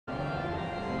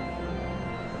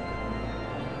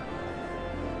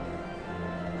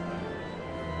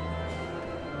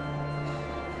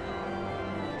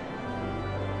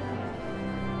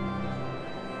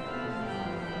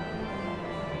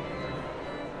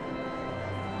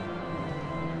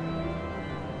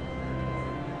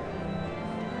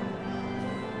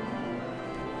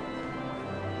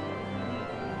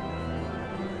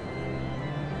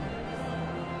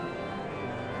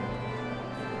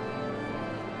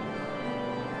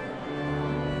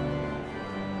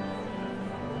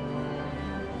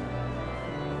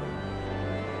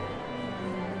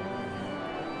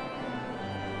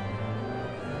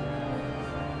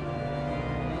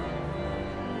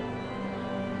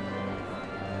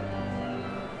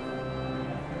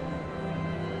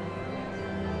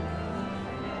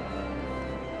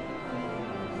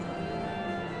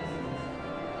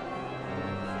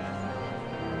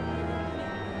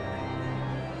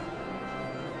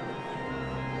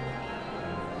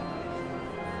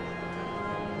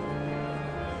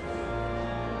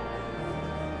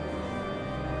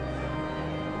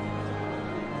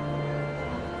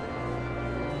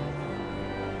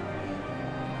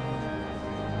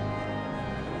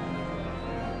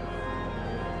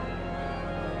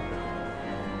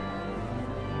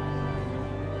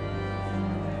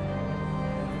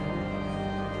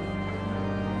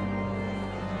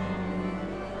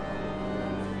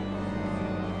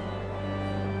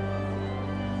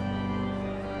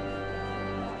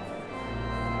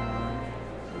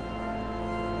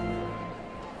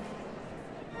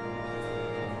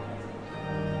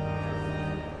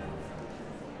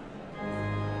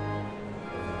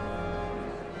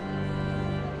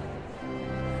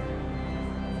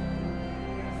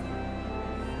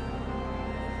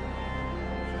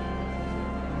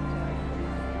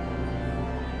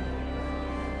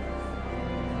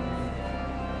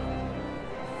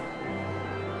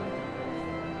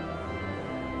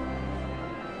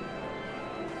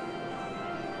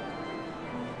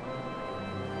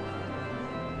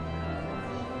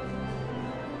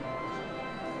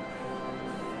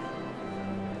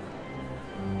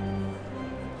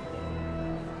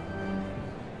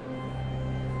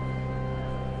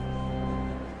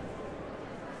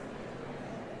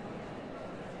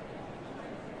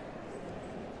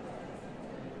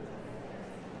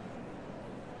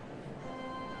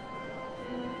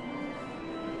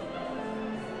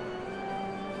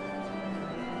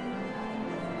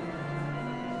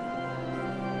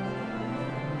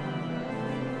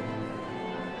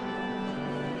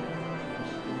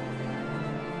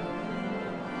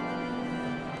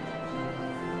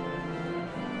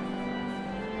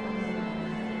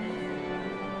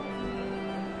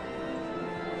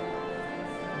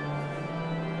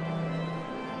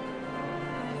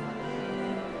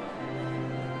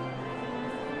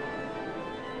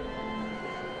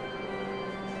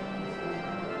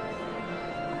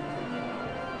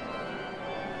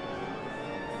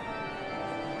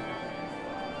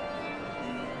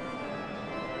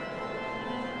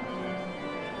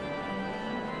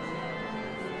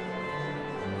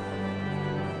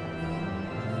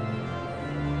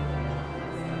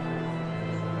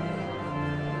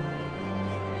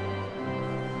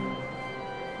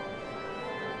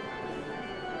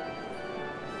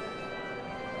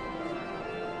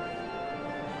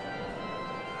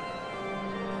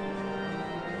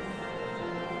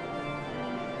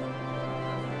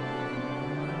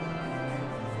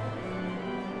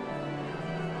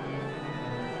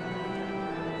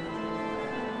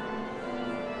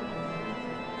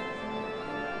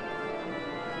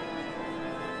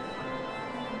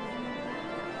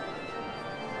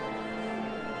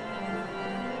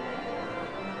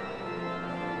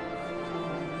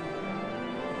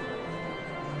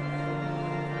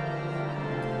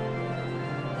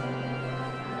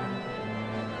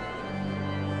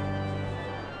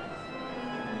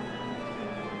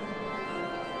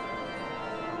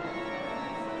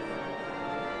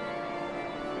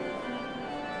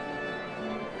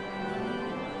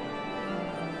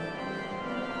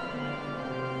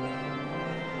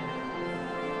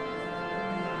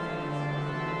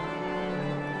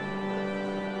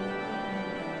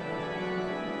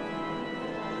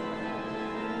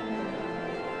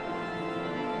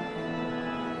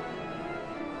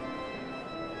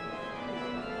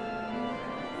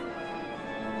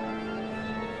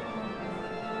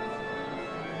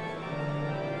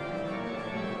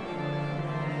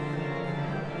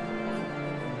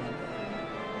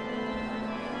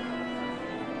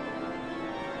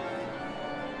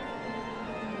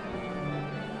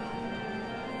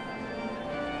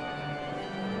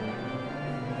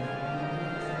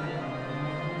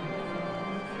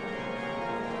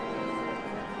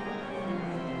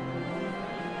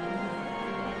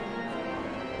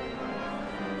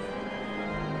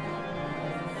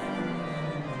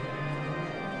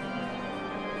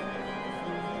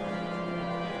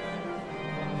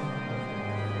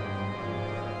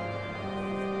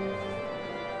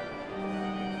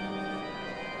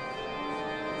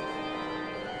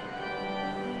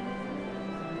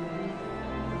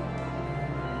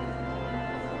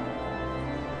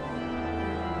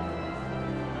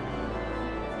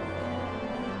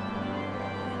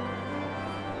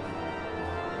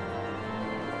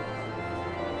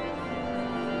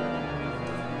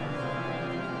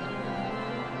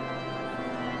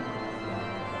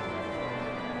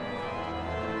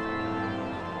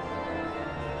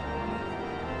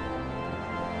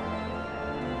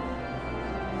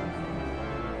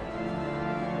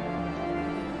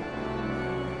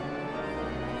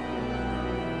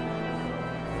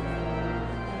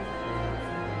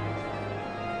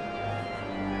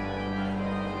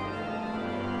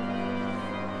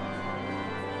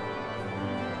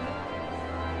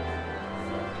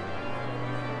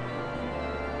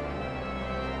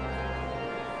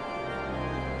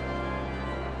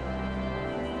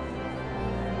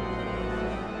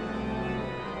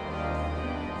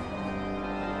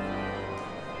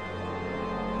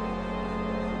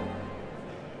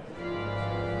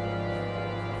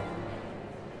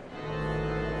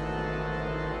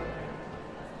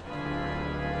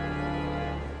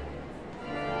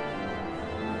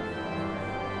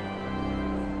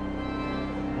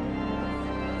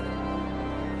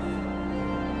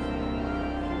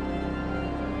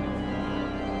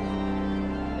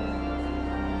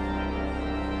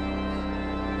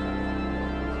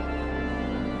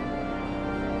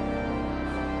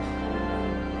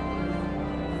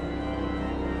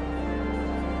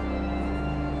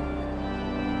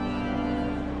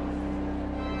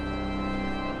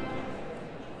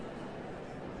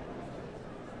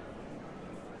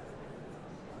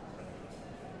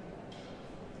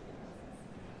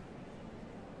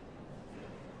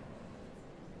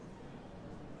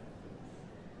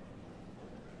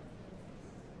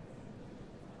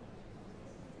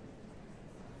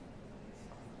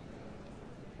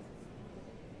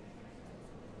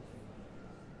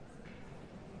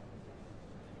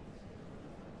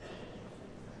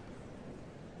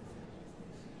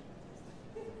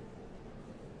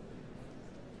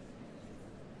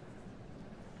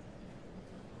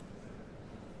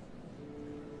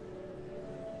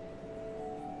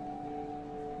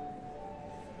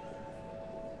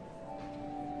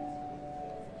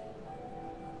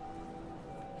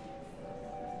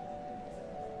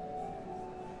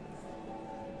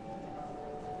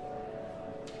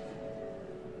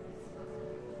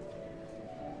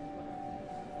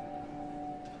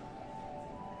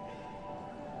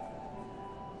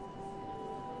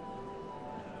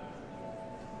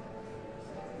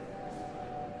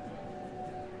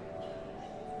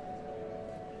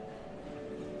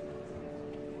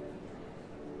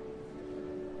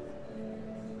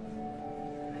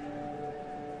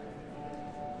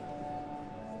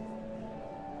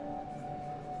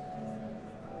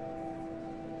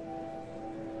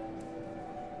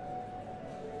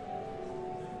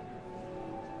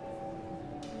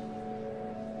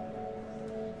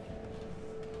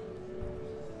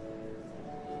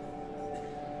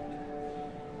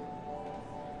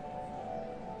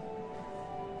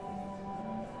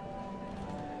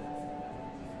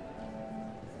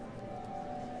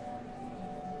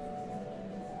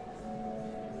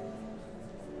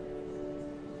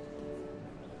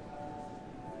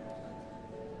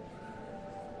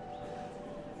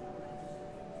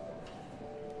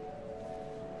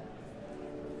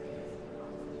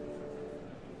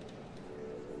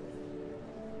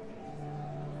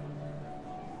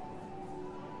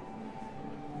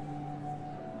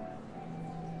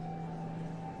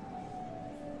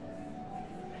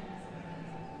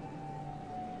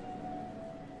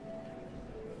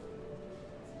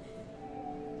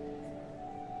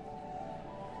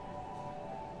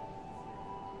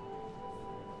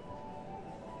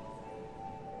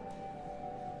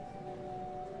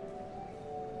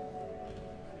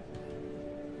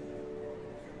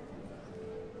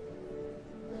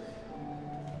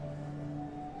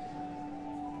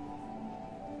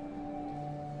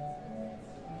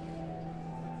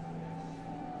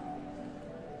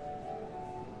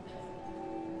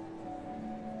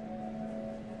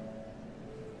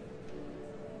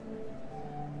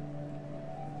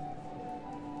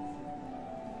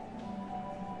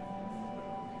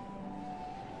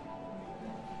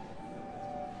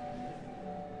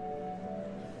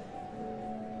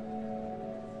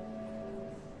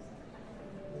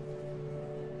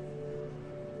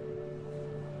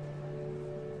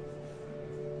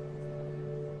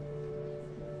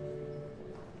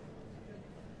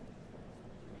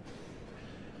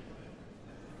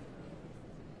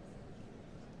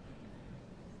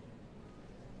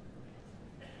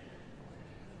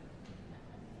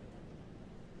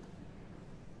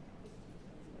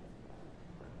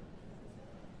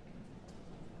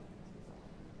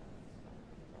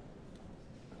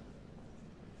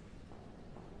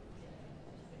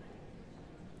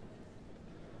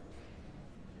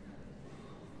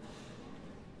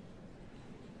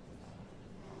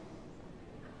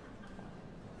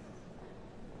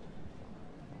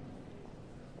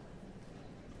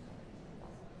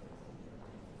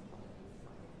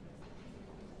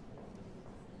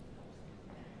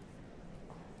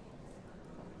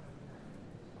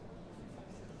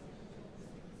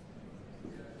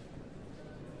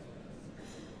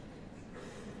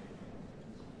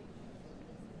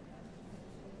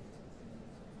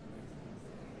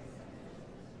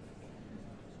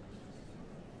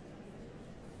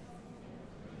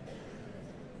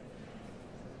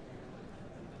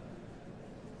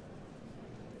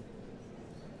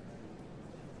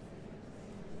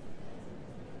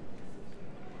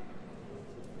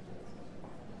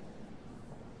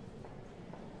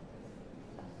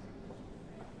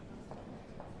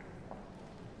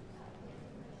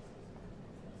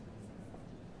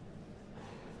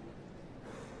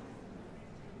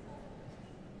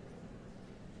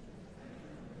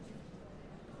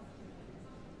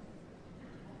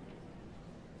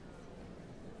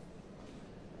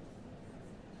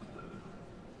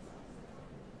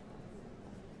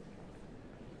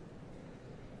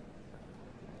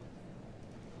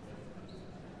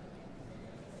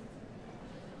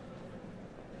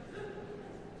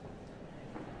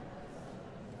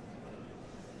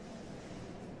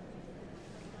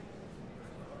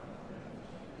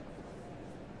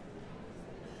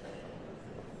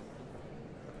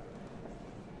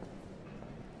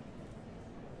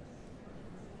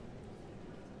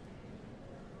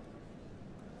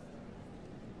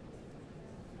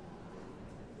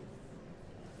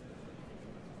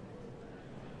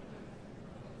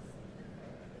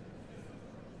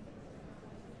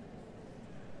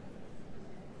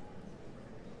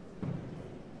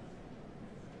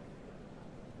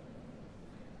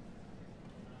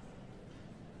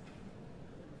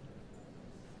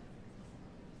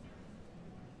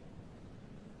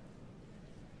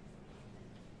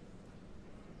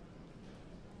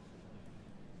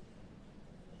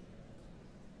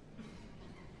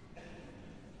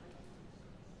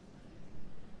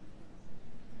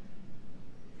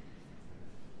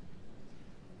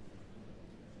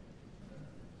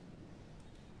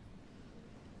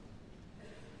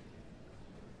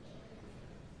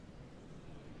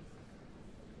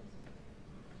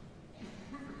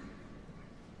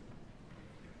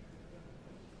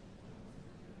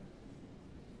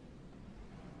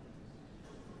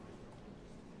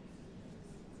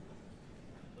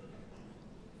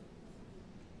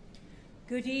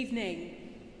Good evening.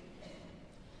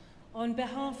 On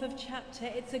behalf of Chapter,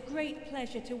 it's a great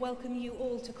pleasure to welcome you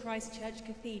all to Christ Church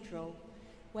Cathedral,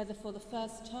 whether for the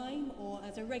first time or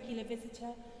as a regular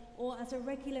visitor or as a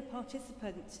regular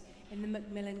participant in the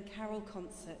Macmillan Carol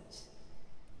concert.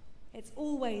 It's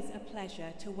always a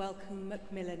pleasure to welcome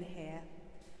Macmillan here,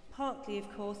 partly of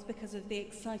course because of the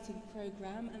exciting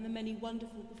programme and the many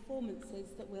wonderful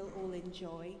performances that we'll all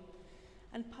enjoy,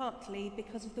 and partly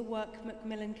because of the work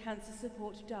Macmillan Cancer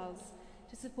Support does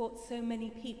to support so many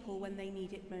people when they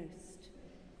need it most.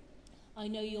 I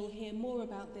know you'll hear more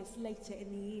about this later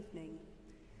in the evening,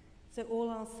 so all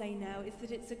I'll say now is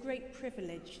that it's a great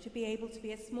privilege to be able to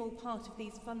be a small part of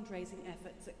these fundraising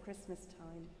efforts at Christmas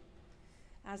time.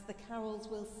 As the carols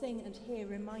we'll sing and hear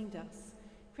remind us,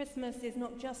 Christmas is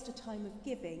not just a time of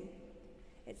giving,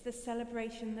 it's the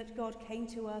celebration that God came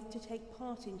to earth to take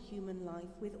part in human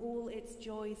life with all its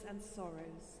joys and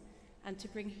sorrows, and to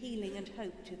bring healing and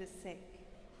hope to the sick.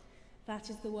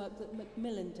 That is the work that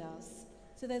Macmillan does,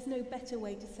 so there's no better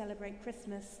way to celebrate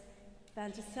Christmas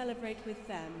than to celebrate with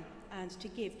them and to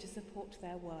give to support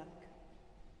their work.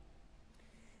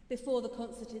 Before the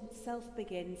concert itself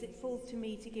begins, it falls to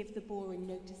me to give the boring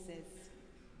notices.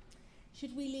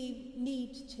 Should we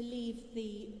need to leave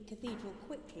the cathedral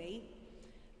quickly,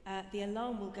 the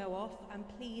alarm will go off, and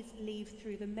please leave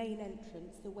through the main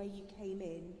entrance the way you came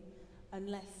in,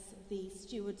 unless the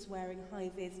stewards wearing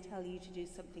high-vis tell you to do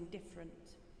something different.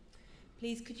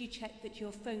 Please could you check that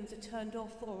your phones are turned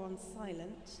off or on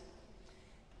silent.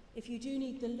 If you do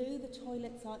need the loo, the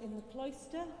toilets are in the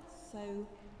cloister, so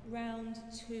round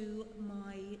to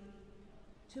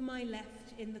my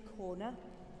left in the corner.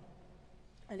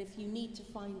 And if you need to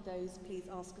find those, please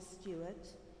ask a steward.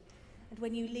 And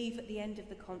when you leave at the end of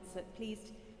the concert, please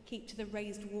keep to the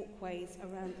raised walkways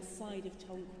around the side of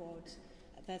Tonquad.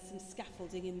 There's some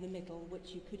scaffolding in the middle,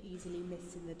 which you could easily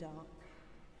miss in the dark.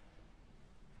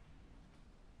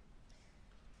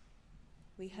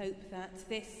 We hope that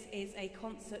this is a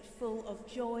concert full of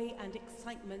joy and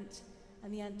excitement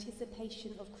and the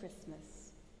anticipation of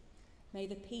Christmas. May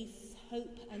the peace,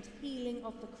 hope and healing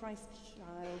of the Christ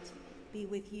child be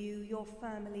with you, your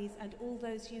families and all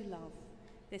those you love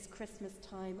this Christmas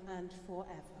time and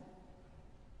forever.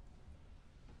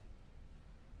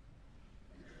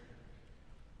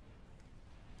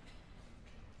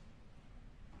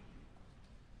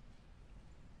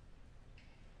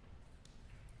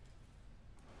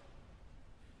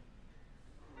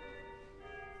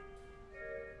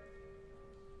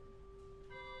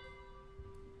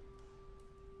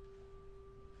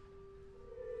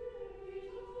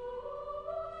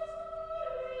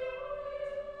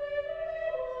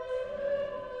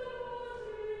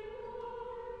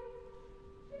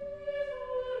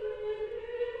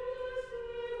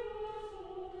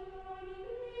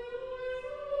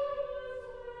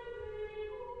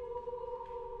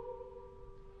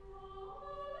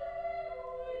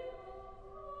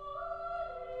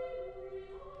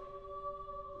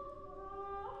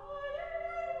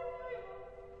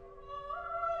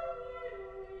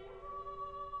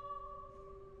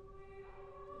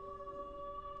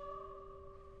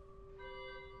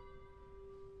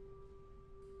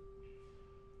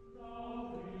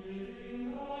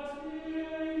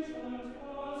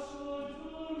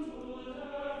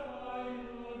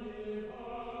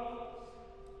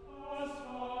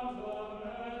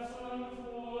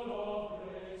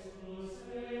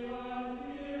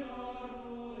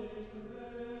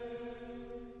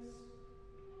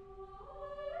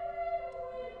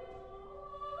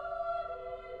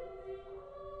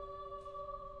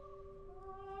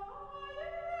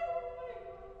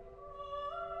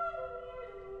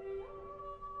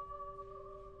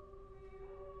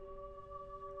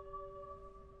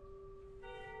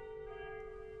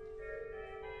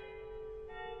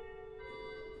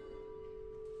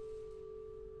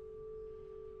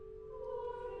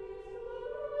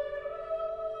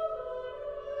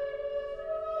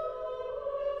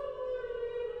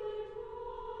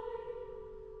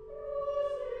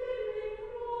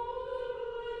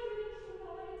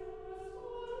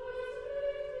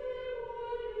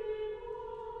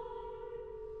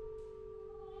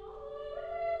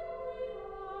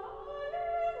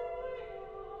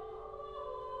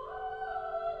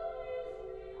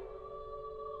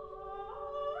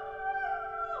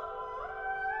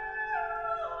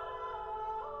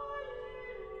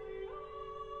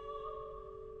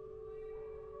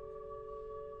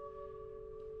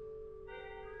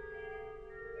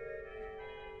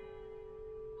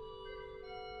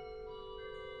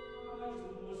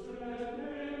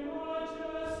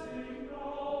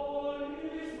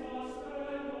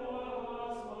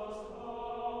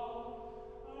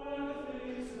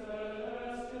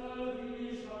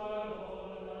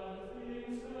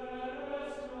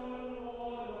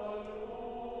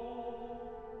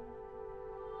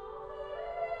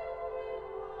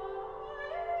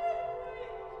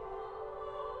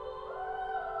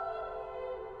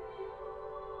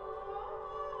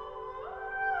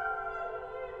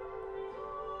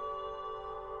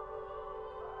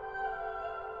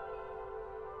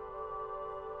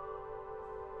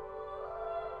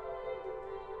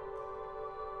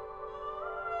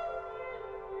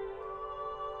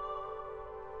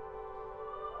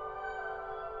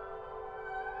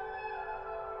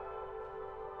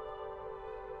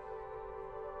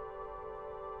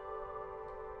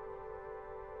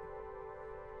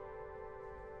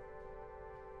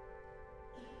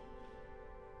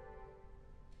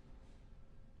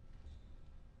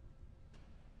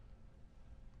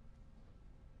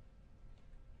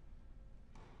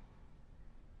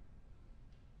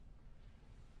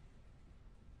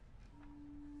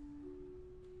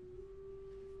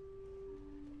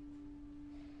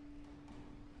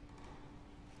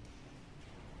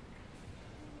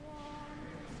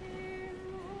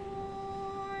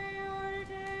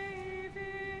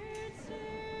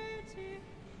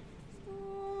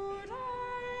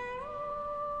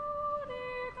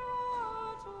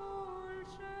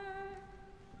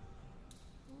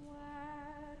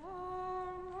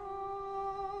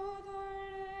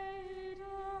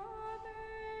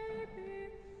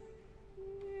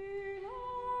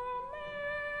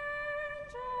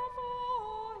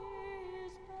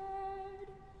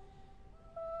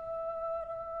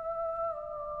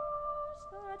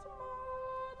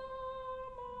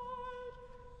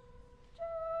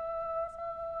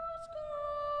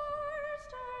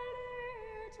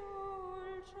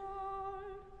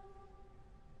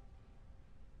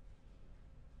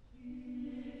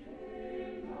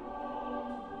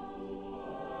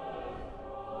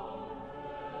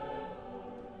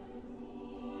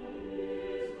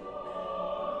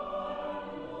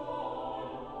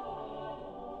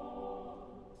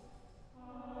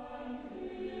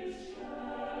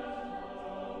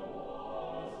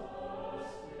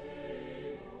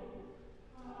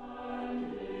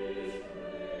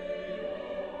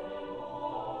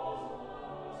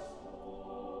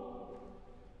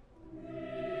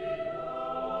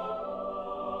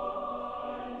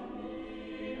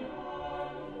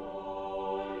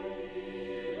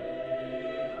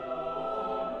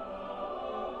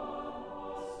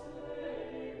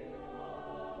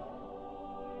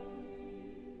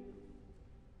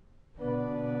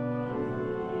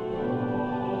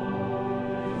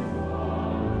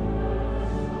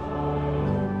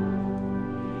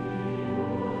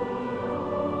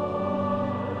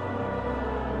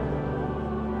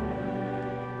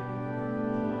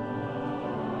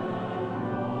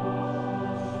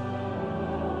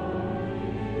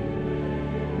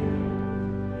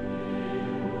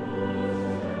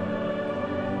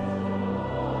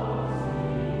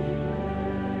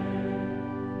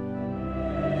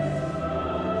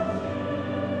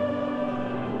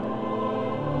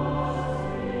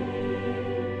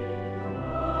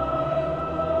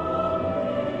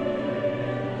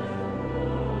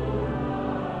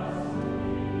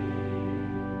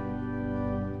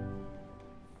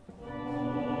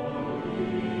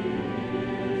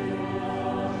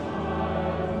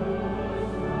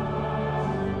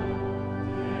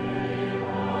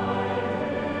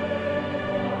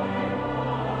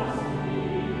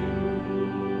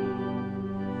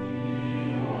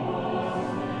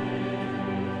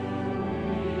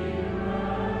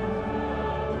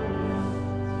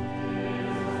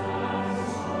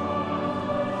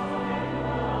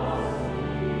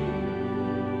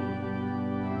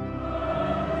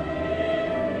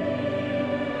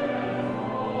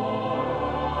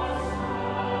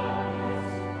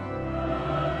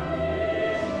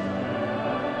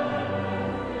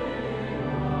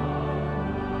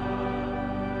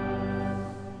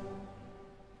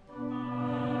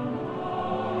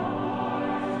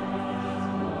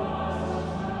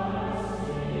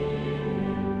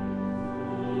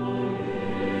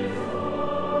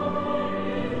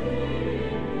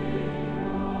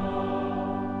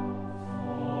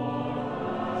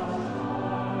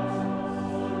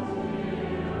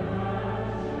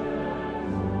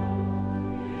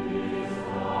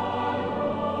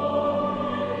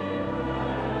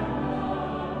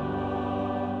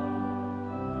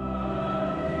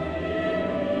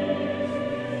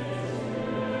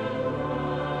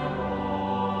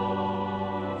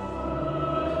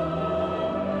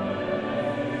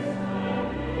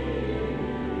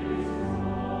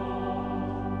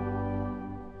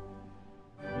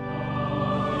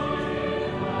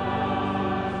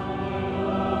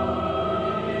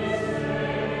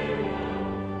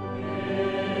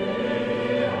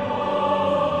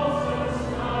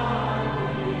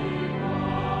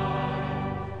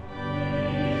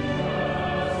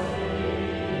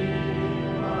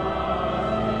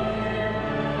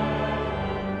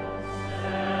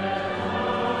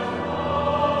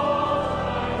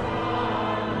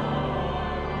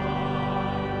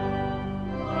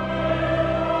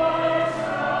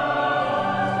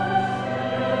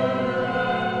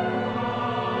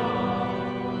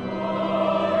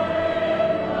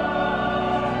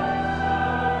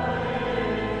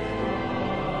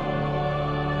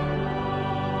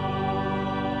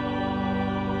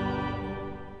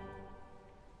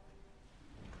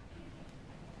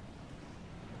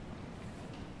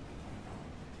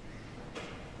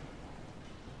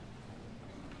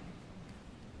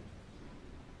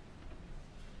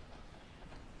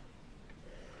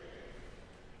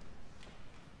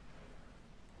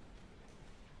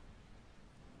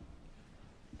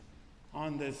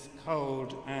 on this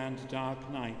cold and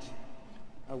dark night,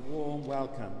 a warm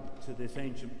welcome to this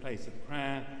ancient place of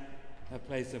prayer, a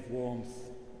place of warmth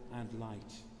and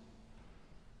light.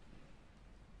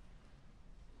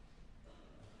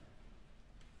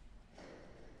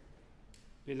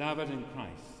 Beloved in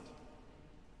Christ,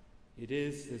 it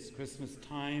is this Christmas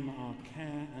time our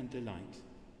care and delight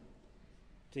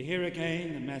to hear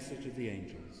again the message of the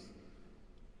angels,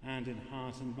 and in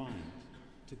heart and mind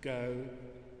to go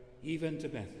even to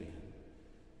Bethlehem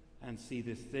and see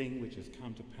this thing which has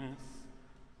come to pass,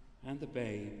 and the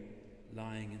babe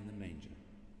lying in the manger.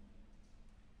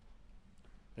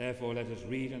 Therefore let us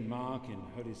read and mark in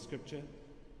Holy Scripture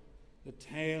the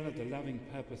tale of the loving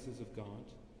purposes of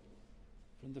God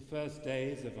from the first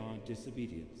days of our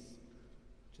disobedience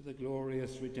to the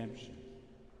glorious redemption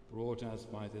brought us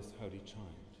by this holy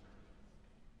child.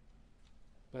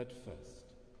 But first,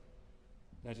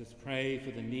 let us pray for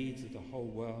the needs of the whole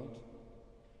world,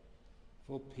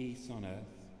 for peace on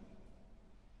earth,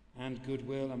 and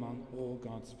goodwill among all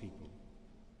God's people,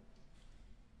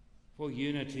 for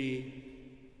unity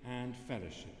and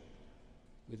fellowship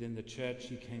within the church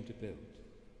he came to build.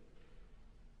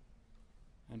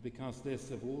 And because this,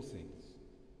 of all things,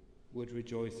 would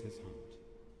rejoice his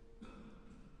heart,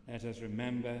 let us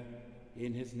remember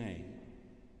in his name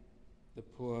the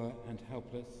poor and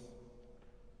helpless,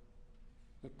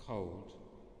 the cold,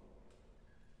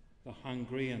 the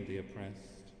hungry and the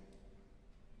oppressed,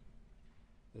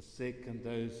 the sick and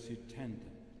those who tend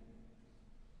them,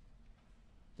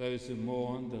 those who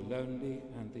mourn, the lonely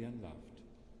and the unloved,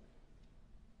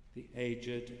 the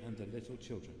aged and the little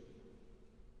children,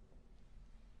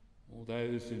 all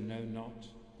those who know not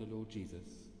the Lord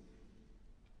Jesus,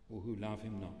 or who love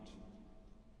him not,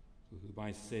 or who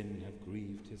by sin have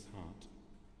grieved his heart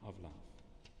of love.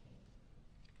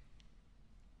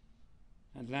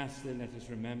 And lastly, let us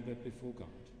remember before God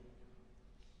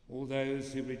all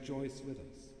those who rejoice with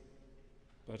us,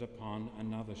 but upon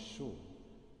another shore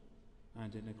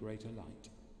and in a greater light,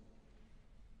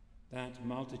 that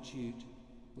multitude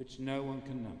which no one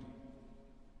can number,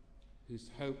 whose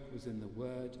hope was in the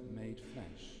Word made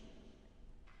flesh,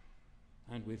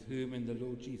 and with whom in the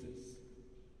Lord Jesus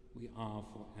we are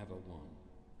forever one.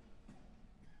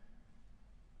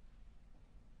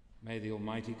 May the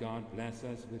Almighty God bless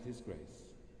us with his grace.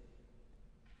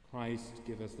 Christ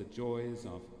give us the joys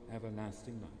of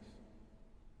everlasting life,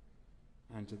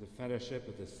 and to the fellowship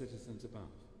of the citizens above,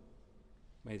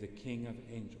 may the King of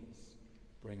angels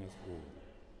bring us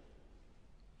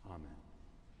all. Amen.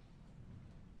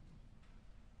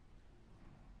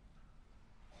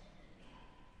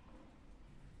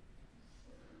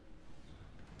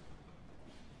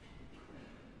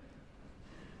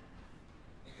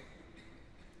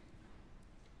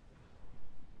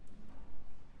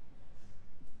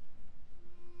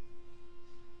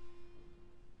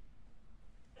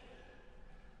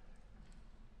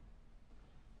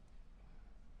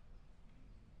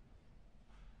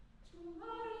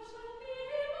 Tomorrow shall be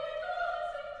my God.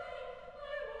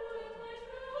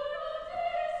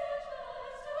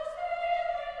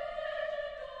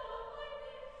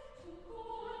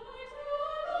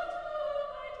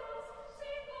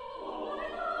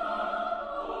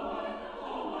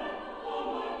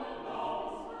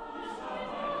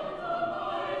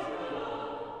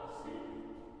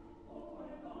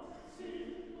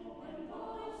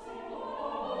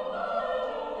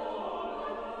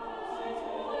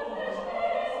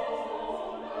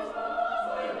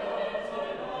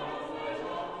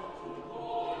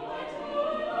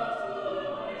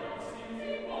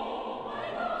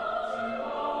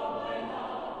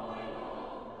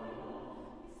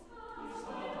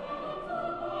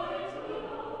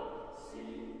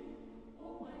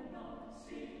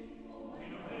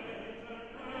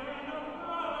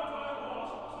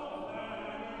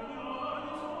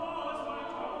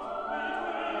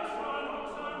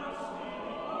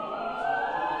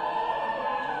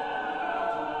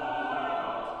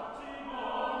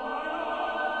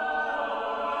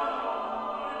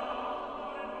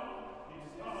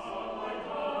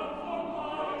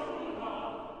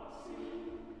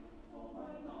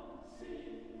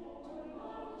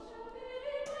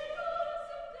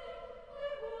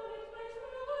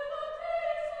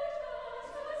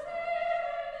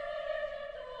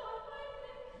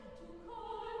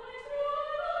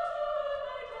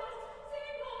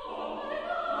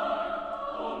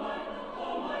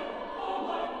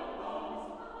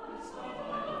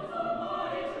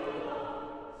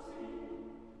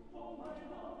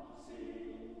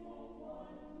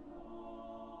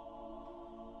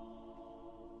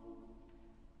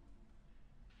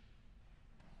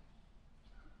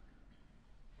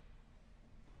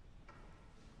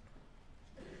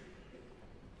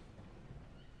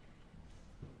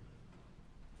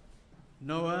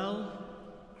 Noel,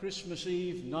 Christmas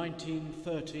Eve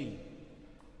 1913.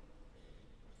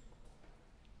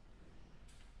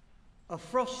 A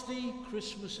frosty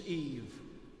Christmas Eve,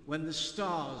 when the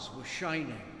stars were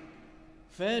shining,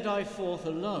 fared I forth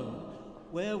alone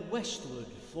where westward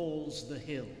falls the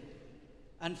hill,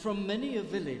 and from many a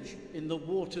village in the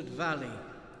watered valley,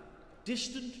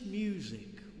 distant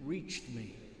music reached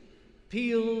me,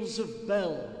 peals of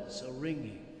bells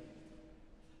a-ringing.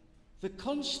 The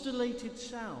constellated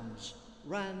sounds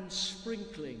ran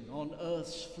sprinkling on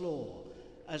earth's floor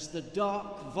as the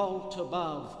dark vault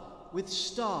above with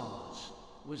stars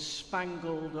was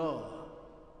spangled o'er.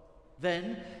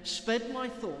 Then sped my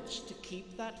thoughts to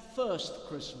keep that first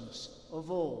Christmas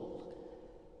of all,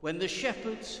 when the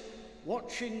shepherds,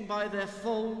 watching by their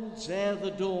folds ere the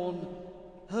dawn,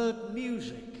 heard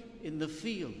music in the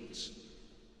fields,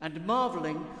 and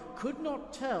marvelling could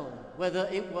not tell whether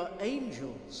it were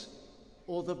angels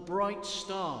or the bright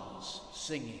stars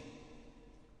singing.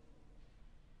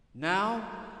 Now,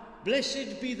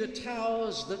 blessed be the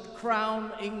towers that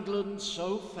crown England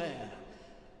so fair,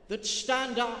 that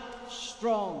stand up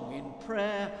strong in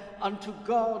prayer unto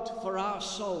God for our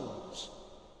souls.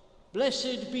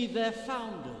 Blessed be their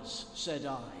founders, said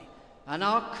I, and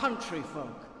our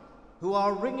countryfolk, who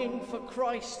are ringing for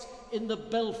Christ in the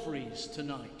belfries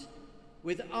tonight,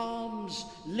 with arms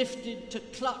lifted to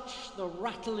clutch the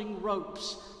rattling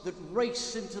ropes that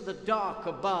race into the dark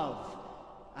above,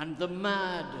 and the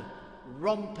mad,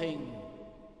 romping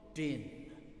din.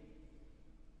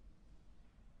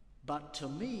 But to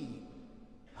me,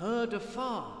 heard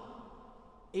afar,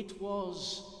 it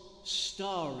was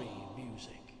starry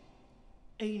music,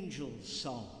 angels'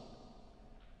 song,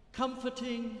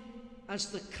 comforting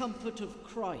as the comfort of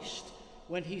Christ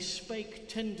when he spake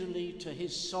tenderly to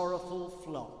his sorrowful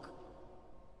flock.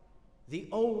 The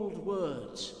old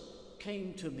words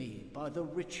came to me by the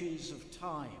riches of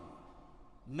time,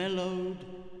 mellowed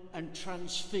and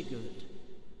transfigured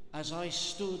as I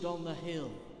stood on the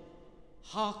hill,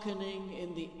 hearkening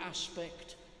in the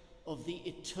aspect of the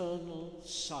eternal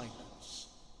silence.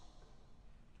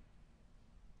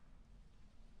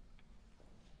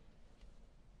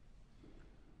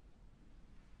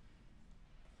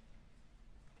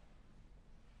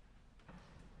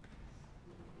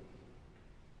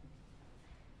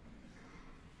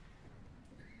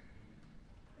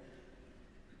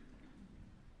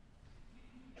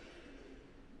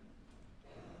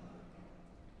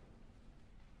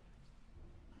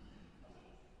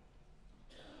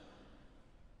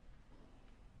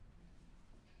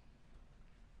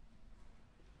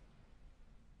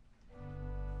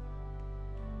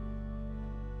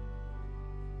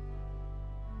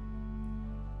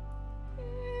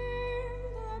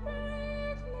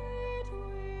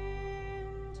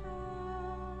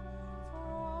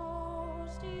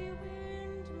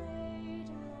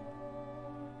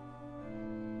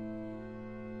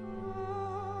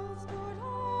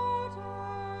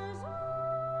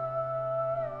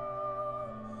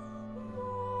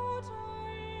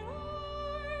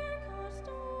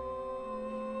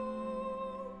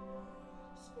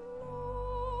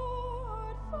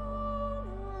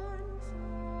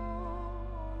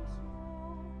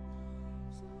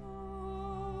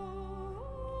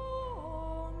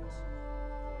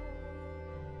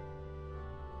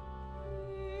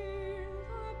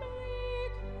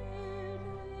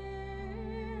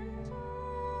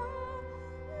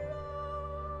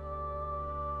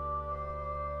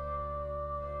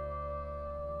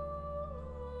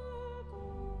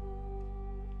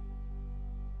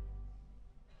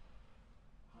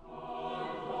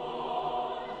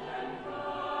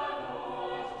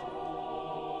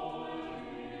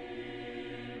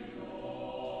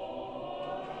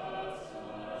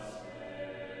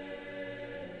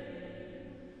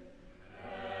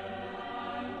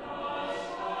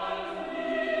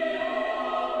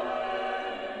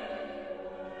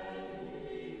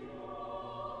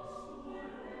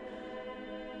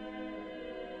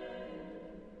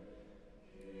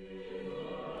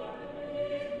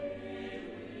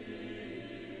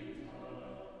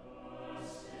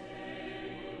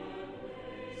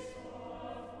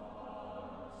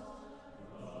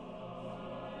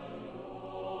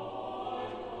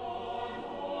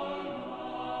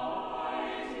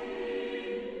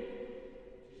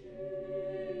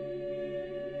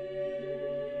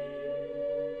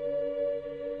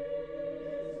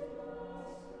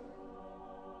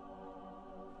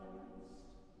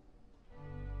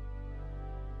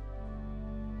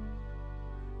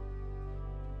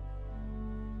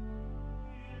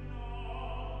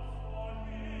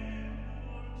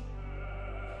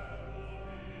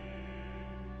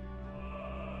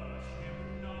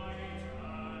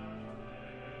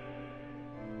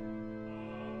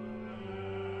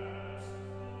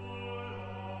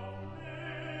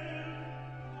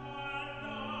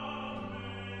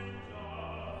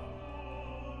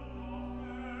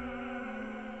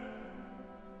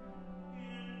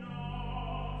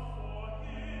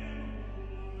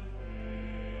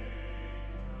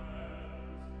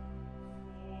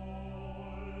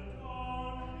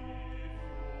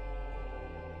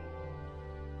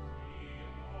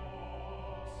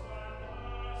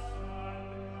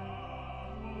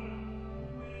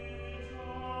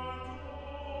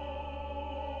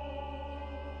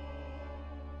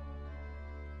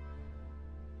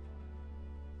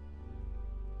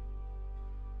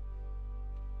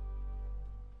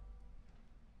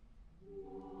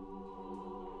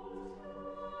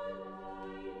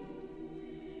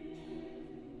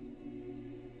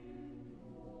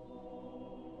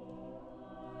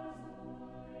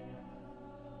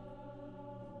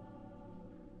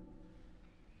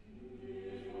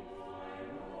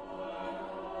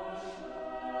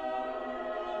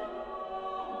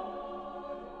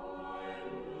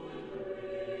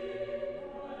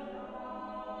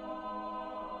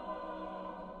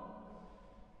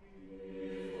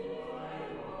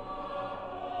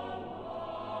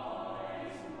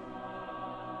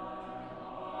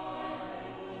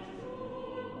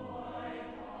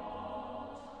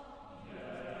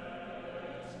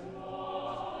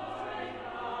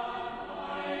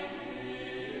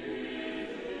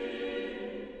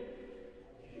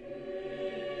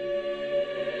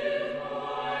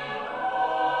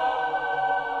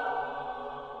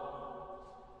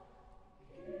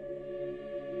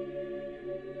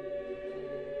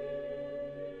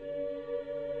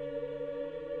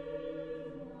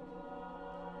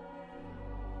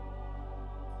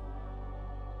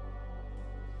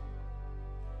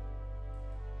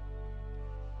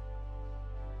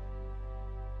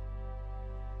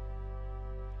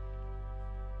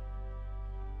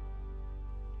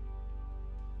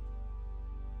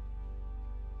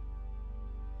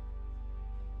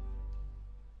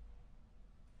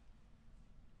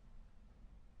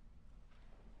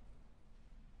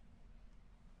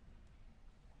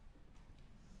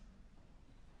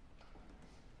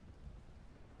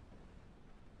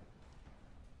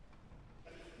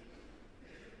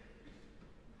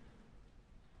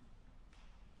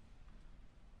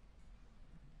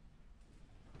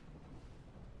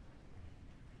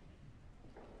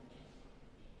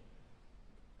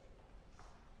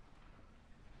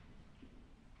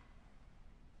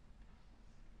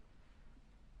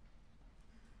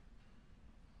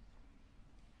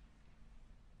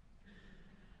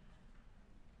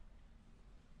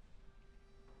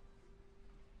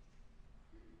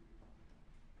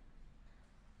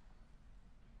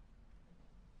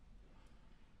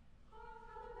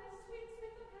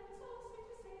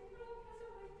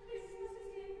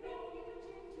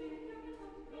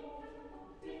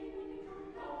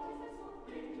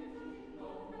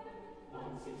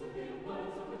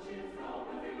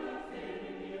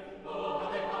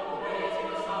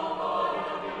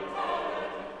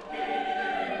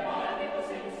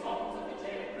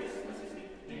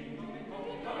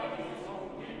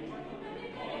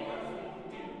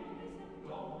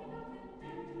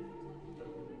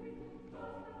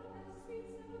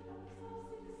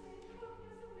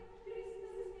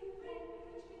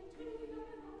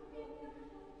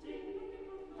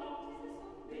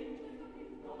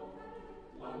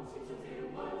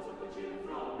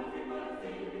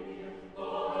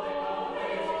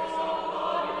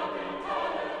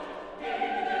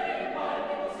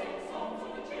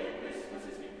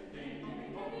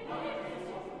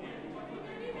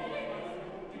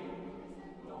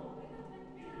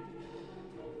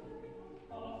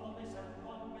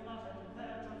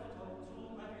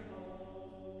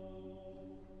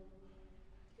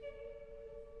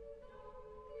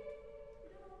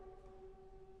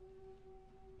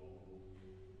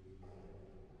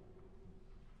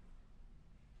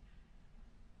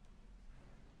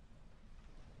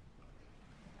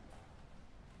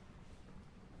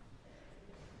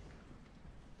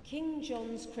 King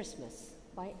John's Christmas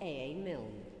by A.A.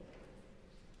 Milne.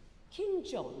 King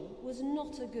John was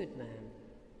not a good man.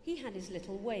 He had his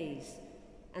little ways,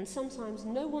 and sometimes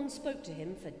no one spoke to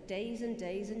him for days and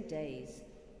days and days.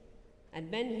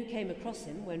 And men who came across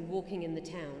him when walking in the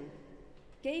town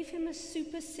gave him a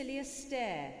supercilious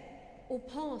stare or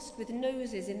passed with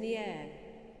noses in the air,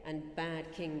 and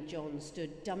bad King John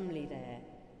stood dumbly there,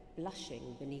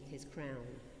 blushing beneath his crown.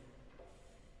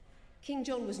 King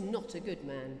John was not a good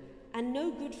man, and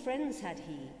no good friends had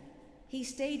he. He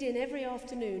stayed in every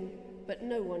afternoon, but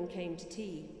no one came to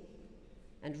tea.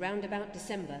 And round about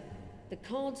December, the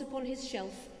cards upon his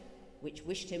shelf, which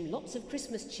wished him lots of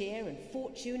Christmas cheer and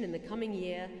fortune in the coming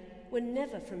year, were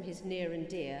never from his near and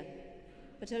dear,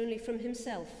 but only from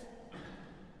himself.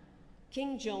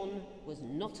 King John was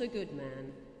not a good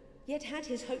man, yet had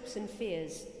his hopes and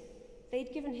fears.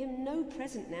 They'd given him no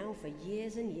present now for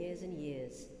years and years and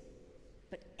years.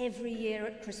 But every year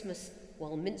at Christmas,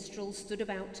 while minstrels stood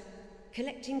about,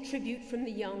 collecting tribute from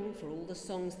the young for all the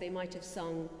songs they might have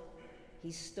sung,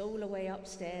 he stole away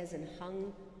upstairs and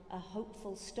hung a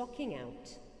hopeful stocking out.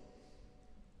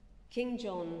 King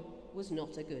John was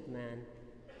not a good man.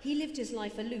 He lived his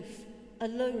life aloof.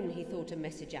 Alone he thought a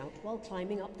message out while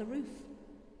climbing up the roof.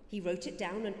 He wrote it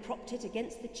down and propped it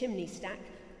against the chimney stack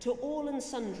to all and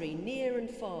sundry, near and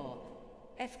far,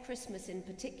 F. Christmas in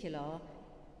particular,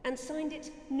 and signed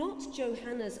it not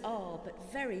Johanna's R, but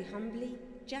very humbly,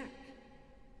 Jack.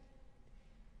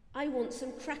 I want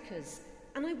some crackers,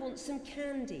 and I want some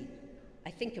candy.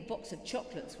 I think a box of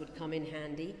chocolates would come in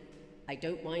handy. I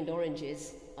don't mind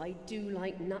oranges, I do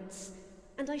like nuts,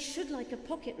 and I should like a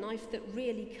pocket knife that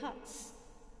really cuts.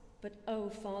 But oh,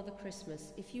 Father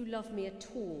Christmas, if you love me at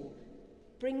all,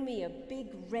 bring me a big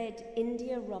red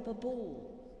India rubber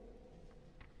ball.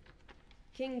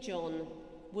 King John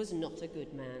was not a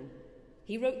good man.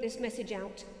 He wrote this message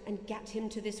out and gat him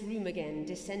to this room again,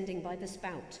 descending by the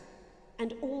spout.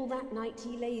 And all that night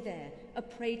he lay there, a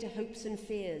prey to hopes and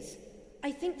fears.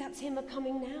 I think that's him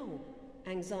a-coming now.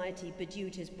 Anxiety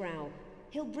bedewed his brow.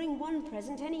 He'll bring one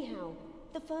present anyhow,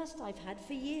 the first I've had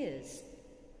for years.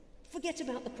 Forget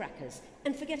about the crackers,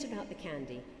 and forget about the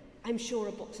candy. I'm sure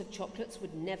a box of chocolates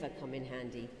would never come in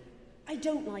handy. I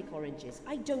don't like oranges,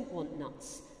 I don't want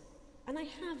nuts. And I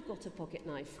have got a pocket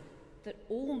knife that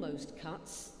almost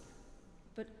cuts.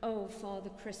 But oh, Father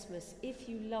Christmas, if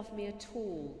you love me at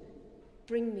all,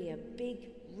 bring me a big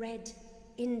red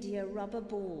India rubber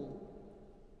ball.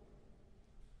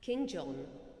 King John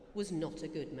was not a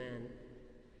good man.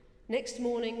 Next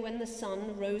morning, when the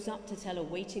sun rose up to tell a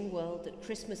waiting world that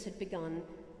Christmas had begun,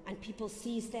 and people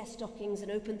seized their stockings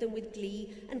and opened them with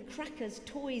glee, and crackers,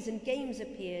 toys and games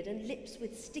appeared, and lips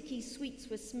with sticky sweets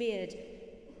were smeared,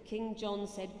 King John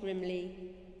said grimly,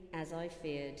 as I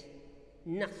feared,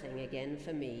 nothing again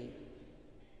for me.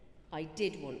 I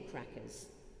did want crackers,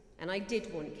 and I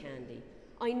did want candy.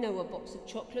 I know a box of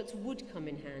chocolates would come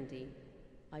in handy.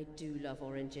 I do love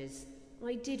oranges.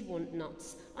 I did want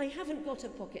nuts. I haven't got a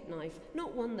pocket knife,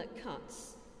 not one that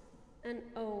cuts. And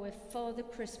oh, if Father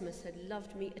Christmas had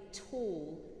loved me at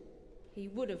all, he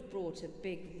would have brought a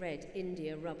big red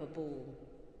India rubber ball.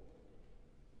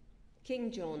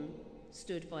 King John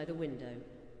stood by the window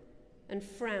and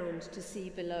frowned to see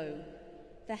below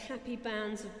the happy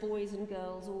bands of boys and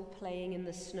girls all playing in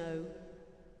the snow.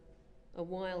 A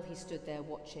while he stood there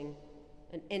watching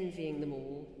and envying them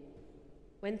all,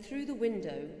 when through the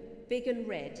window, big and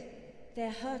red,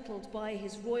 there hurtled by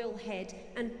his royal head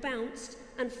and bounced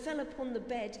and fell upon the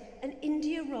bed an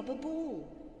India rubber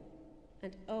ball.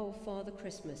 And oh, Father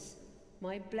Christmas,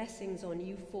 my blessings on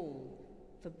you fall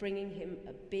for bringing him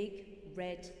a big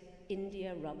red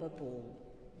India rubber ball.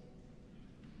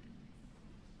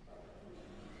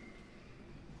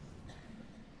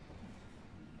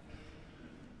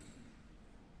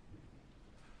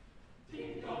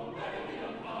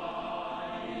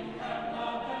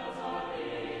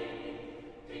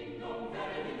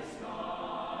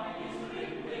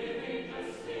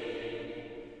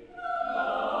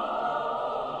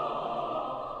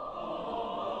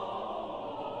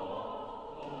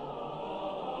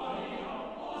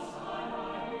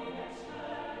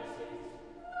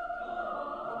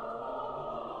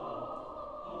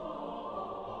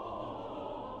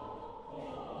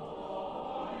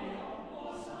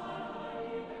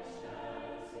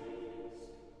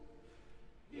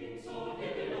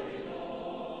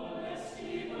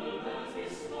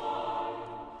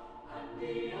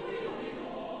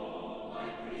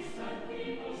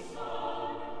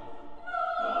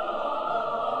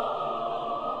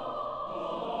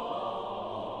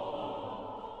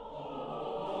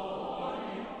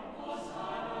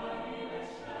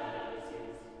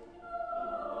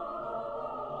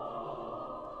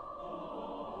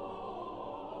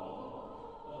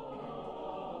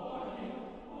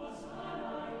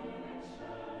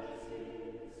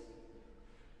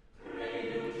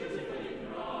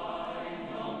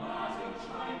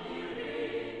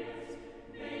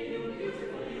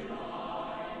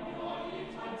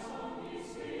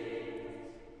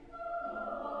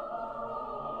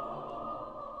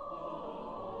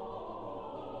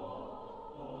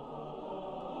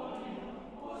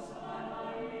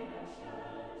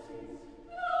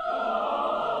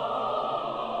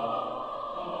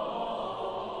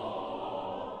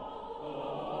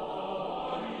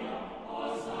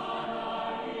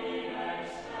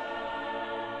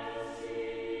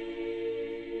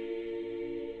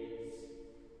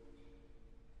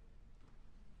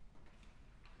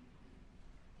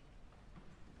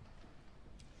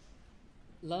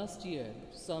 Last year,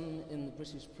 some in the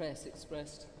British press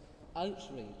expressed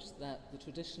outrage that the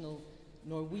traditional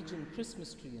Norwegian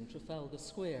Christmas tree in Trafalgar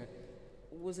Square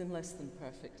was in less than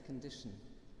perfect condition.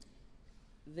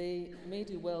 They may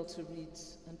do well to read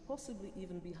and possibly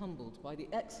even be humbled by the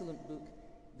excellent book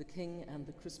The King and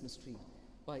the Christmas Tree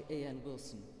by A.N.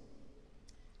 Wilson,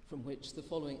 from which the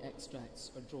following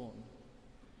extracts are drawn.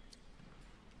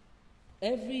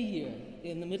 Every year,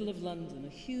 in the middle of London, a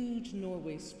huge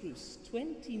Norway spruce,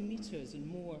 20 metres and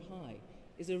more high,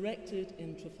 is erected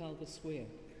in Trafalgar Square.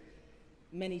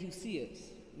 Many who see it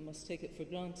must take it for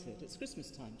granted. It's Christmas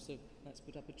time, so let's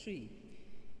put up a tree.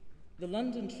 The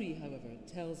London tree, however,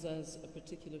 tells us a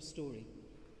particular story.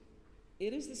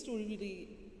 It is the story,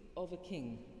 really, of a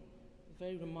king, a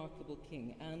very remarkable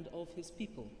king, and of his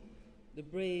people, the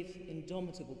brave,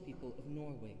 indomitable people of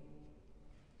Norway.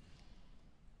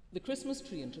 The Christmas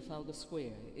tree in Trafalgar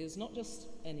Square is not just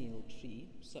any old tree,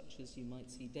 such as you might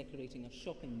see decorating a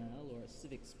shopping mall or a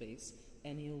civic space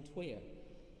any old where.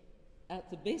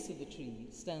 At the base of the tree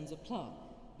stands a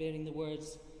plaque bearing the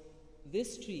words,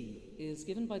 "This tree is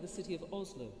given by the city of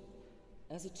Oslo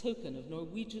as a token of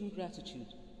Norwegian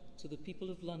gratitude to the people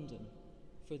of London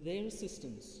for their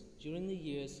assistance during the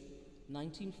years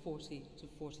 1940 to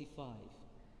 45.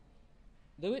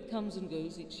 Though it comes and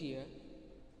goes each year,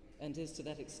 and is to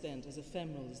that extent as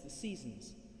ephemeral as the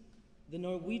seasons, the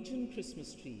Norwegian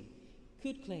Christmas tree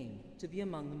could claim to be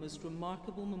among the most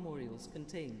remarkable memorials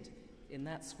contained in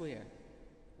that square,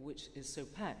 which is so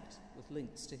packed with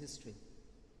links to history.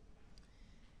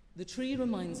 The tree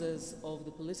reminds us of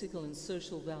the political and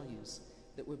social values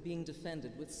that were being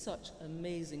defended with such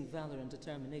amazing valor and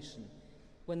determination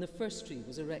when the first tree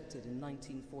was erected in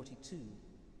 1942.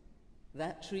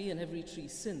 That tree and every tree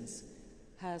since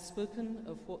has spoken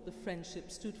of what the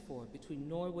friendship stood for between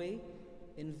Norway,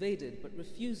 invaded but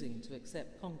refusing to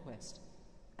accept conquest,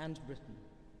 and Britain,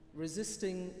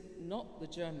 resisting not the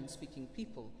German-speaking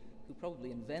people who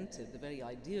probably invented the very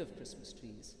idea of Christmas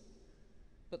trees,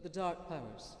 but the dark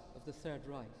powers of the Third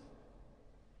Reich.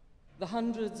 The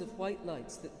hundreds of white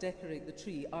lights that decorate the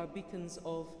tree are beacons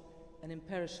of an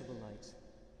imperishable light,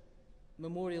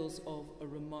 memorials of a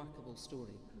remarkable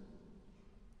story.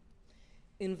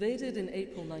 Invaded in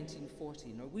April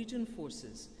 1940, Norwegian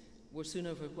forces were soon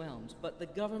overwhelmed, but the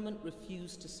government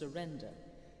refused to surrender,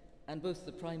 and both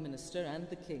the Prime Minister and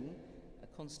the King, a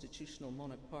constitutional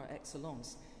monarch par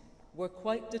excellence, were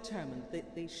quite determined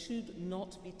that they should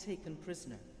not be taken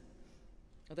prisoner.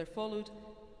 There followed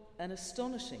an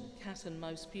astonishing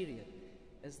cat-and-mouse period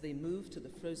as they moved to the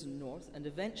frozen north and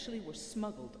eventually were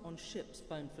smuggled on ships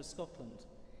bound for Scotland.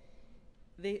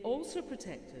 They also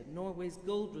protected Norway's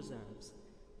gold reserves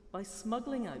by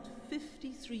smuggling out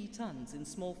 53 tons in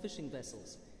small fishing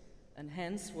vessels, and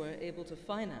hence were able to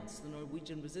finance the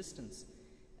Norwegian resistance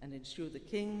and ensure the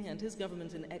king and his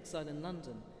government in exile in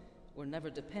London were never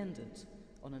dependent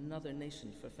on another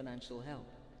nation for financial help.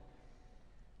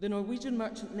 The Norwegian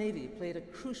merchant navy played a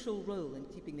crucial role in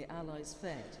keeping the Allies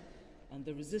fed, and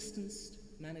the resistance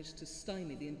managed to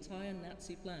stymie the entire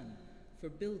Nazi plan for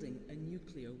building a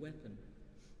nuclear weapon.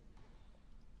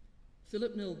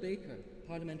 Philip Noel Baker,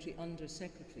 Parliamentary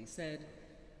Under-Secretary, said,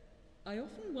 "I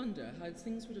often wonder how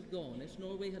things would have gone if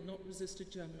Norway had not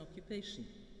resisted German occupation.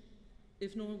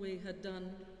 If Norway had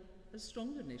done as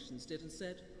stronger nations did and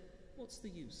said, what's the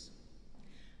use?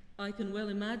 I can well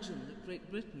imagine that Great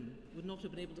Britain would not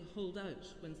have been able to hold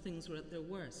out when things were at their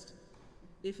worst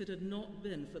if it had not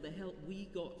been for the help we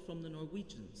got from the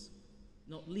Norwegians,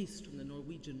 not least from the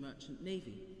Norwegian merchant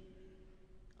navy.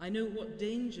 I know what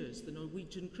dangers the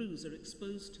Norwegian crews are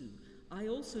exposed to. I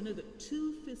also know that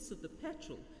 2/5 of the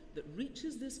petrol that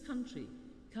reaches this country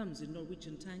comes in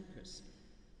Norwegian tankers.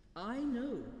 I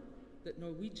know that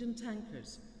Norwegian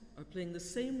tankers are playing the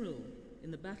same role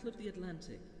in the Battle of the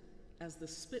Atlantic as the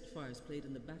Spitfires played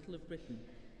in the Battle of Britain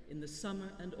in the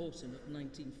summer and autumn of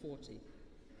 1940.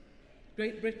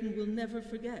 Great Britain will never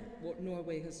forget what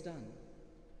Norway has done."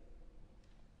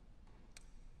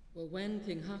 Well, when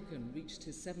King Haakon reached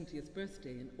his 70th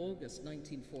birthday in August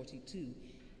 1942,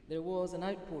 there was an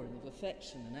outpouring of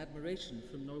affection and admiration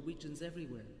from Norwegians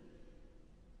everywhere.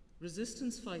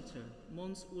 Resistance fighter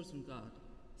Mons Ursengard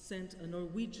sent a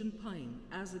Norwegian pine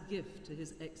as a gift to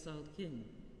his exiled king.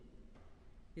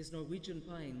 His Norwegian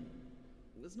pine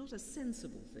was not a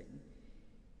sensible thing.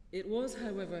 It was,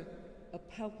 however, a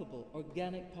palpable,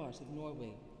 organic part of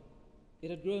Norway. It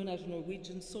had grown out of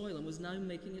Norwegian soil and was now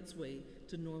making its way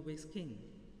to Norway's king,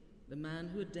 the man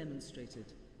who had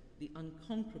demonstrated the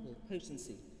unconquerable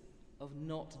potency of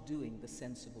not doing the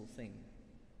sensible thing.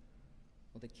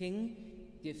 Well, the king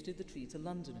gifted the tree to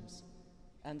Londoners,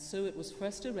 and so it was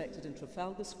first erected in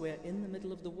Trafalgar Square in the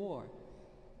middle of the war.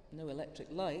 No electric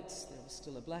lights, there was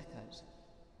still a blackout,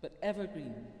 but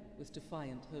evergreen with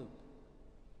defiant hope.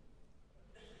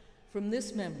 From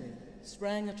this memory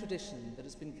sprang a tradition that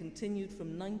has been continued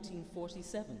from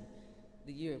 1947,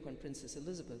 the year when Princess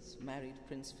Elizabeth married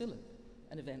Prince Philip,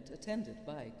 an event attended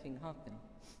by King Haakon.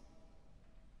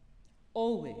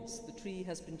 Always the tree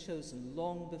has been chosen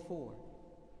long before.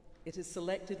 It is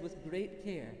selected with great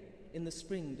care in the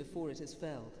spring before it is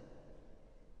felled.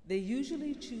 They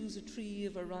usually choose a tree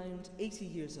of around 80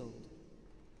 years old,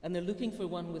 and they're looking for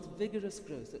one with vigorous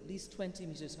growth, at least 20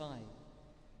 metres high.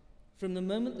 From the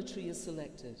moment the tree is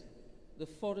selected, the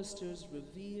foresters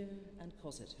revere and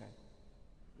cosset her.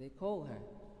 They call her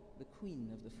the Queen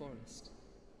of the Forest.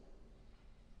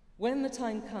 When the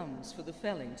time comes for the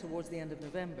felling towards the end of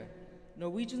November,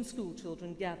 Norwegian school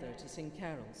children gather to sing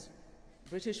carols.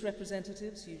 British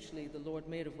representatives, usually the Lord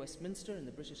Mayor of Westminster and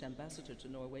the British Ambassador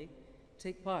to Norway,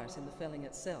 take part in the felling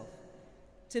itself,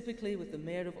 typically with the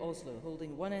Mayor of Oslo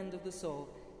holding one end of the saw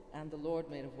and the Lord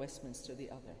Mayor of Westminster the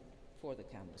other, for the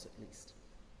cameras at least.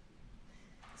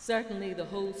 Certainly the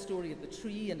whole story of the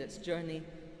tree and its journey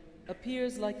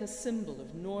appears like a symbol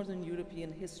of Northern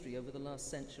European history over the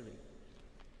last century.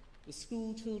 The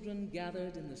school children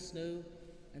gathered in the snow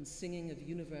and singing of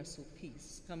universal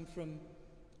peace come from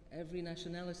every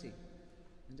nationality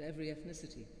and every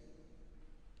ethnicity.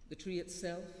 The tree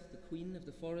itself, the Queen of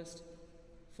the Forest,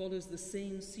 follows the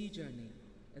same sea journey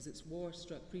as its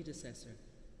war-struck predecessor.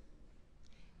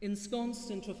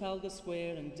 Ensconced in Trafalgar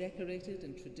Square and decorated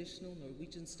in traditional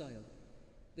Norwegian style,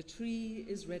 the tree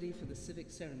is ready for the civic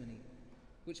ceremony,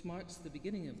 which marks the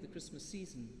beginning of the Christmas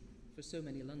season for so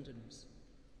many Londoners.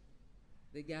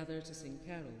 They gather to sing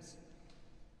carols,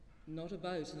 not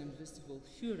about an invisible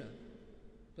Fura,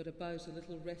 but about a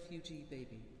little refugee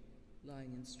baby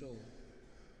lying in straw.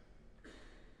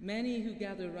 Many who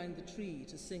gather round the tree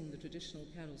to sing the traditional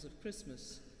carols of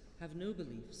Christmas have no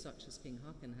belief, such as King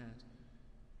Haakon had,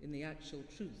 in the actual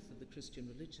truth of the Christian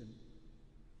religion.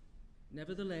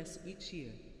 Nevertheless, each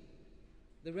year,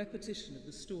 the repetition of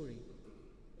the story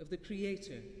of the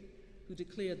Creator who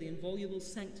declared the inviolable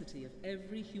sanctity of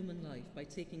every human life by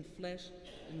taking flesh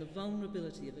in the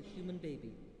vulnerability of a human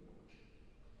baby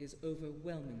is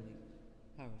overwhelmingly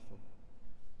powerful.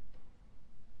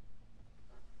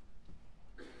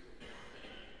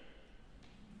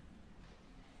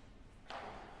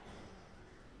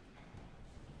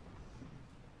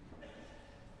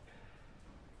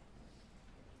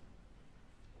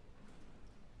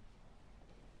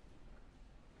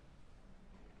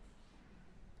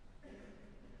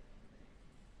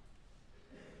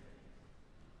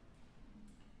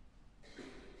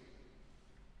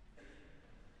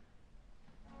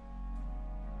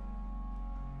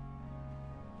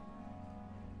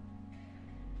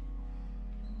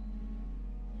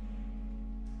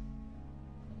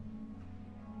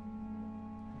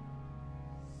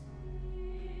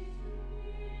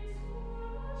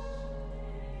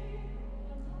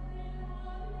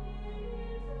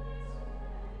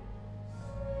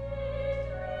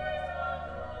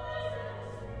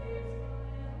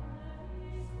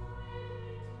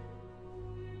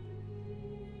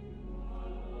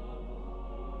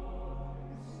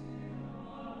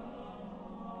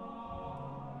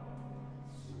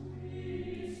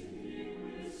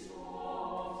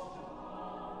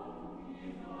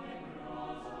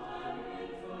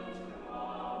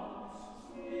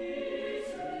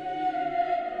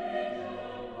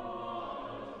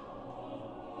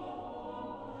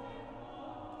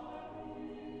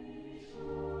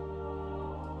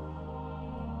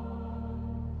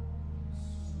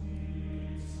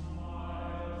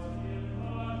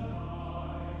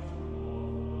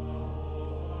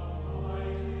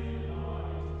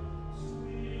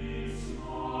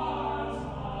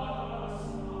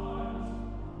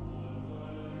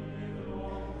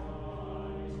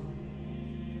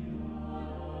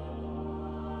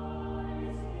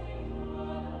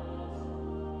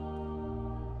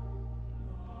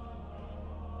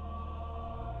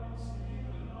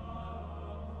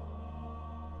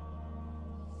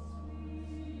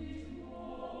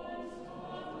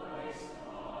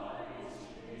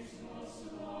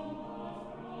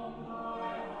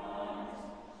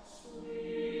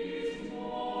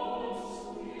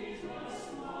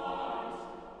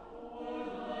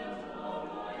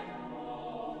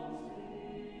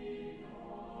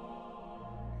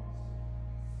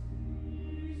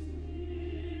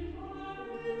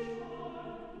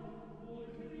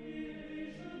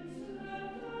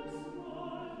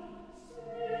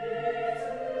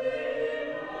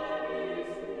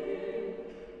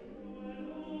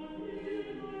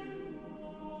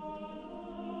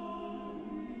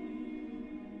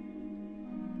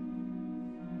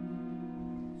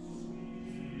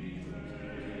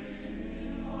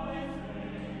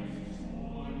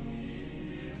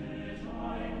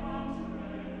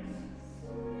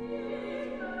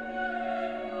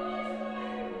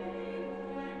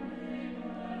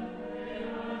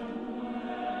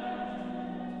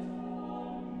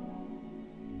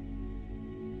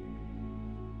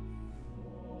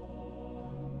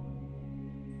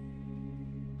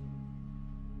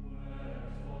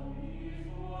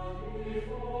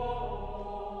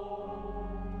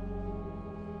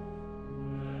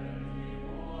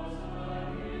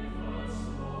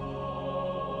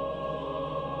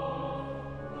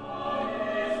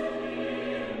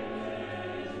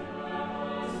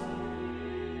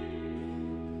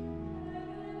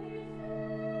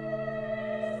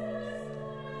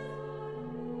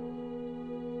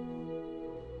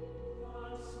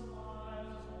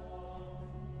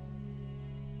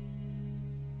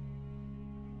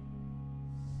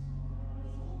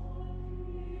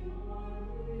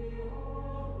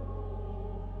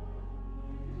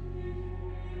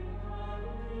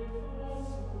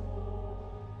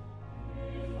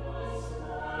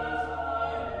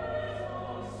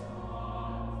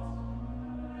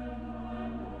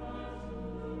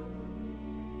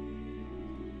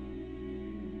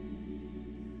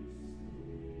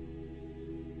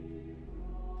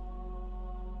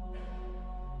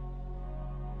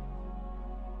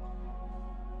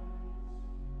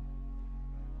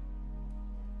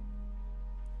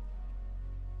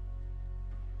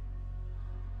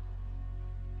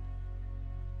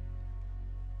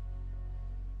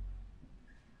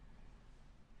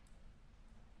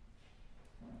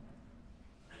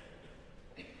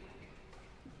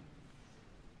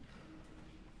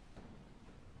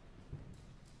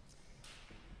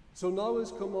 So now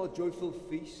has come our joyful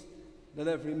feast, let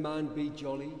every man be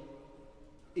jolly.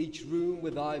 Each room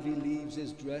with ivy leaves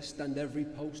is dressed, and every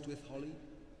post with holly.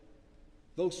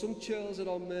 Though some churls at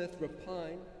our mirth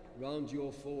repine, round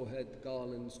your forehead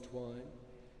garlands twine.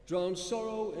 Drown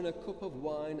sorrow in a cup of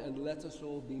wine, and let us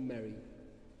all be merry.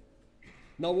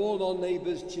 Now all our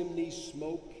neighbours' chimneys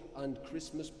smoke, and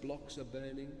Christmas blocks are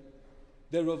burning.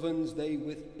 Their ovens they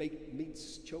with baked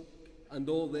meats choke, and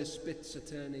all their spits are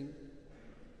turning.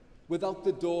 Without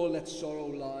the door let sorrow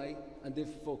lie, and if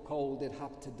for cold it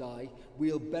hap to die,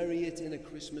 we'll bury it in a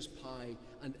Christmas pie,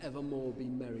 and evermore be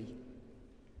merry.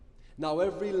 Now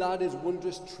every lad is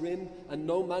wondrous trim, and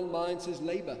no man minds his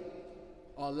labour.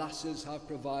 Our lasses have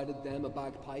provided them a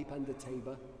bagpipe and a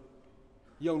tabor.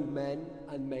 Young men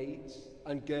and maids,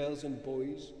 and girls and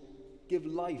boys, give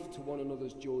life to one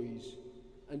another's joys,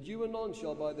 and you anon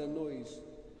shall by their noise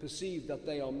perceive that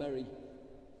they are merry.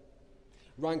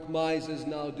 Rank misers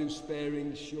now do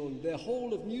sparing shun, their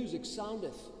whole of music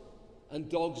soundeth, and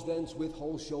dogs thence with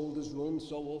whole shoulders run,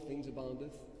 so all things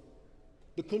aboundeth.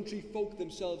 The country folk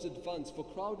themselves advance, for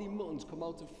crowdy muttons come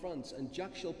out of France, and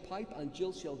Jack shall pipe and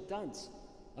Jill shall dance,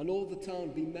 and all the town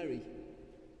be merry.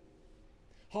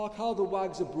 Hark how the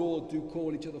wags abroad do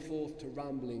call each other forth to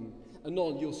rambling,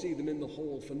 anon you'll see them in the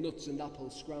hall for nuts and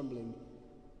apples scrambling.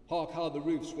 Hark how the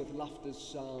roofs with laughters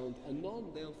sound,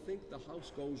 anon they'll think the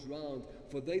house goes round,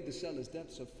 for they the cellar's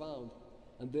depths have found,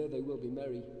 and there they will be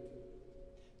merry.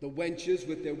 The wenches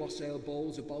with their wassail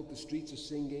bowls about the streets are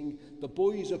singing, the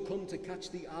boys are come to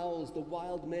catch the owls, the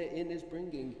wild mare in is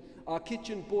bringing. Our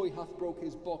kitchen boy hath broke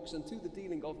his box, and to the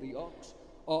dealing of the ox,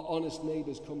 our honest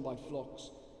neighbours come by flocks,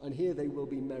 and here they will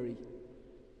be merry.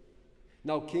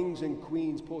 Now kings and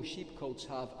queens poor sheepcoats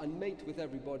have, and mate with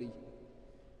everybody.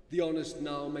 The honest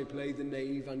now may play the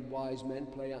knave, and wise men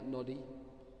play at noddy.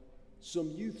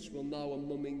 Some youths will now a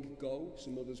mumming go,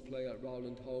 some others play at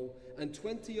Rowland Ho, and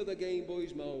 20 other game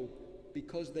boys mow,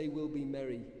 because they will be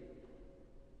merry.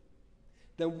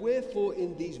 Then wherefore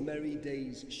in these merry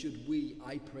days should we,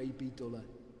 I pray, be duller?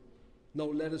 No,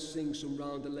 let us sing some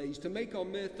roundelays to make our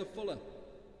mirth the fuller.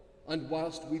 And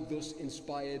whilst we thus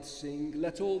inspired sing,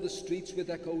 let all the streets with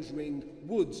echoes ring,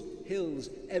 woods, hills,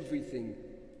 everything,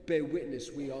 bear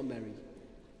witness we are merry.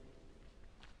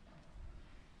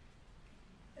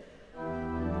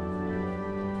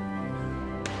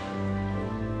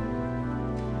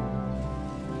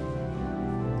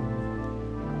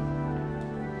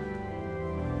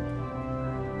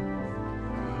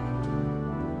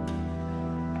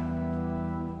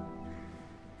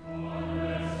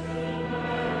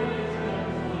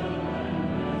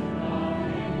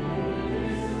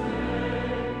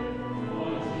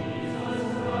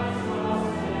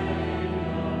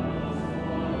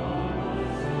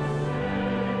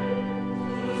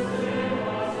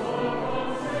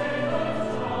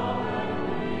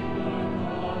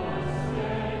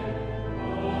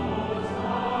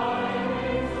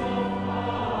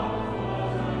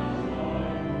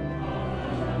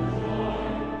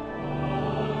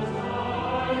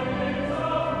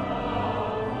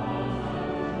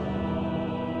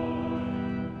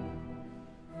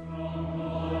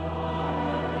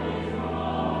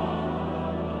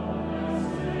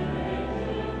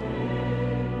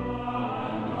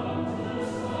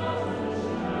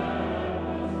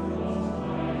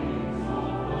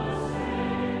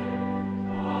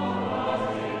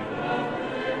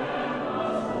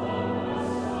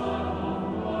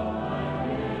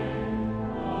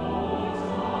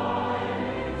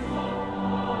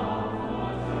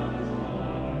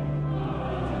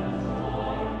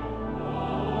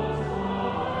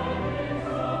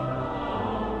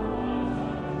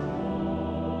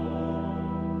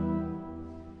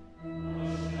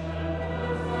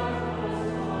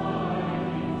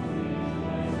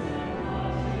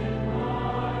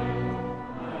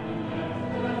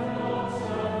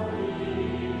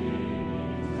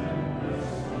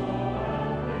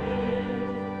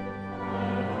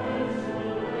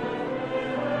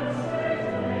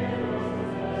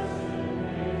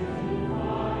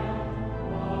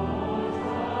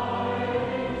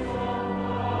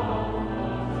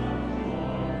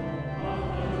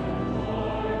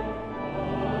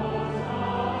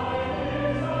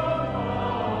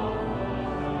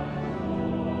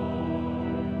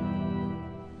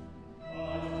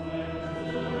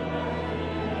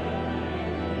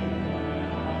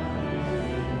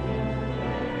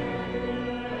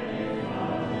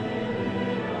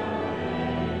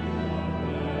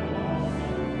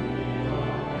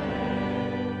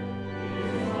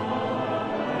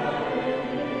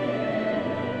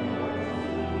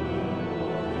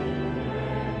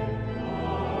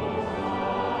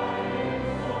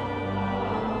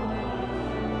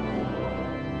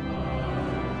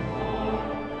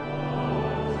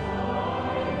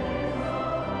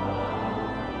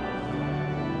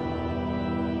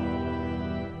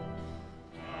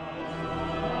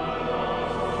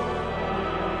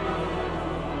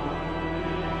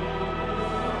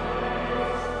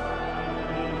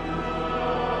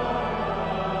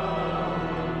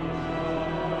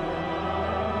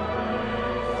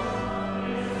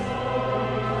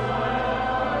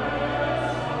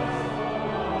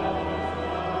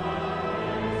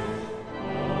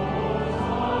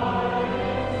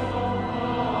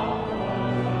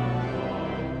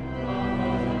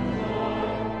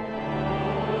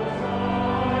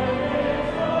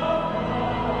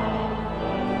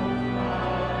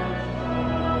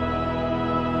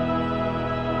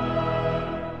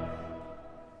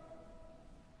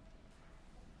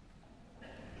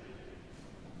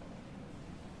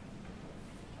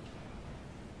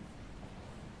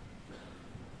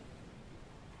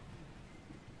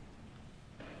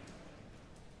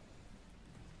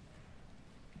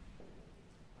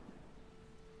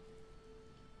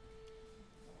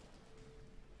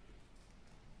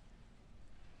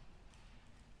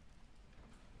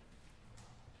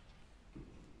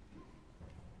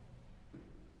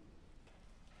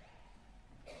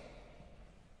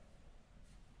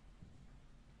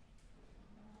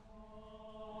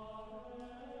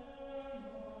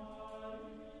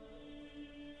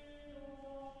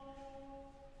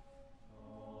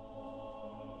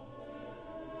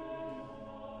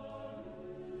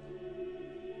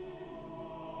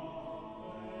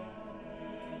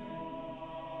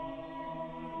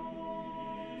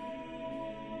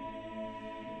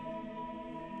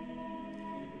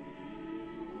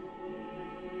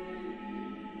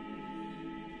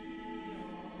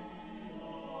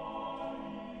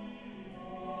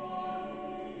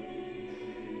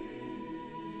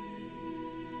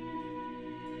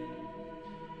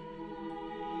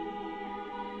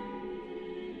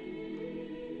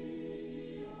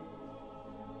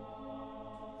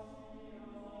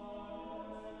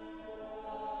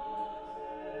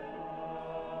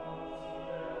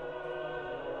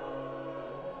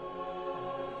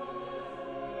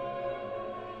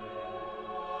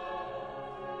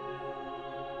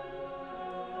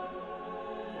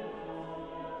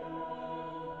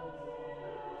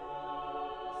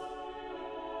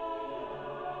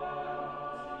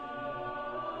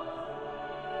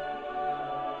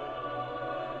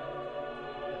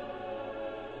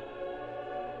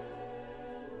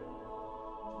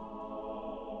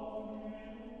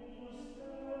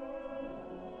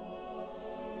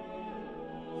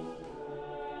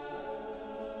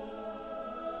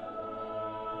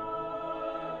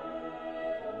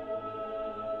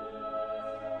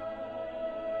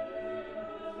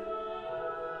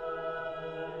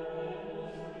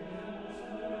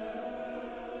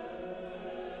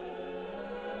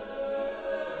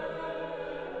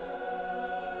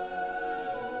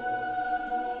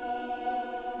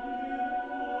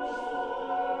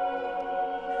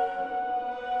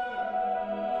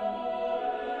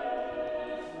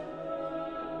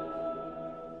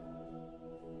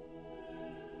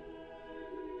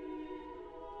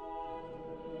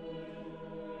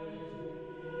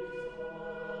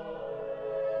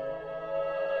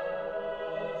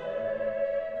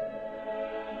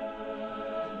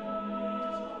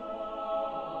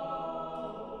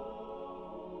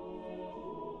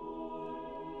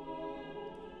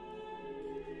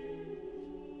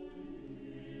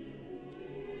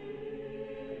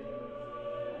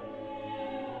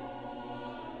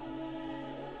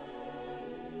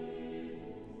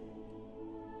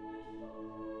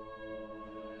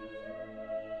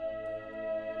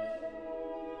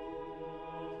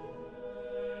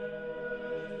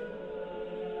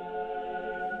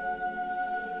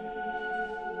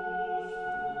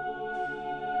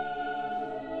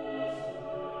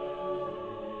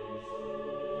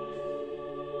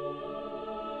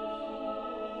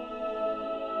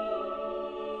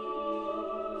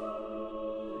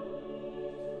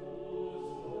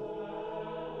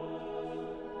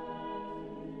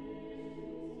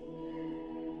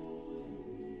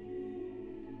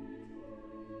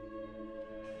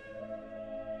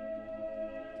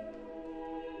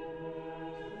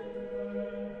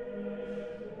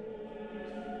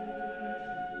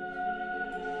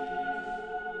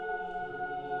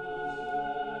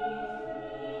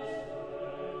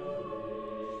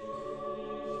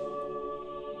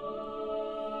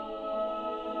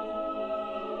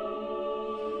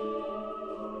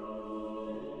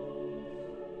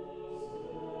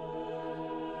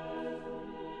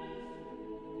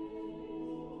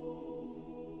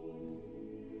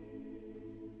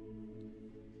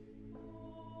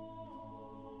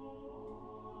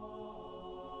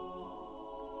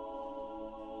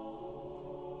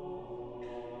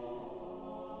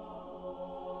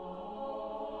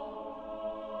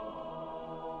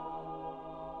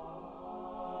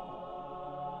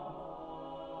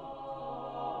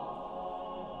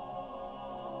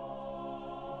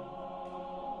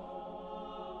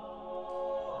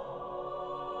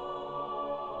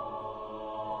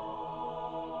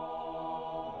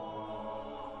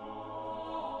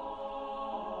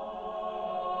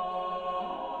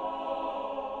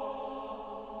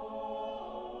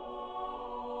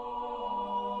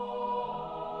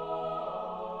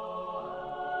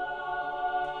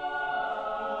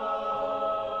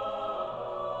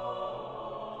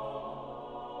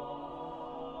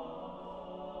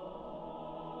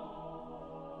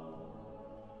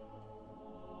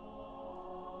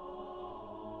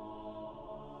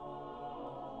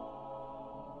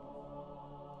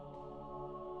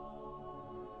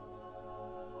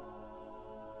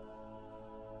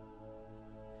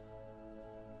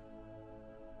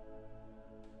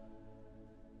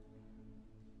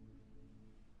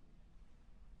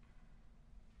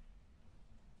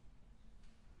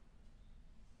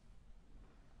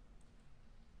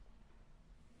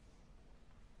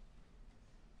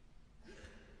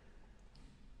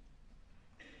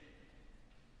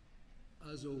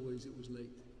 As always, it was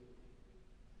late.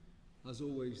 As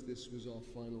always, this was our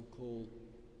final call.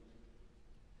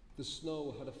 The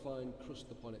snow had a fine crust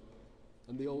upon it,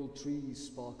 and the old trees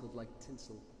sparkled like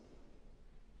tinsel.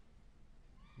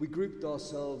 We grouped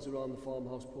ourselves around the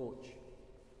farmhouse porch.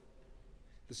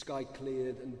 The sky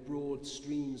cleared, and broad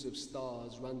streams of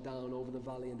stars ran down over the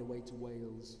valley and away to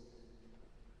Wales.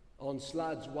 On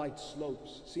Slad's white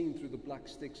slopes, seen through the black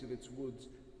sticks of its woods,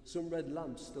 some red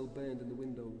lamps still burned in the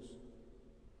windows.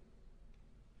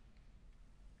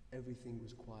 Everything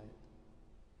was quiet.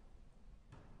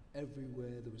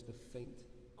 Everywhere there was the faint,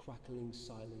 crackling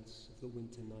silence of the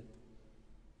winter night.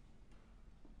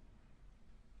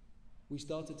 We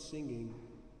started singing,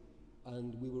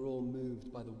 and we were all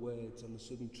moved by the words and the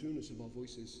sudden trueness of our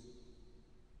voices.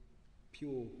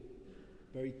 Pure,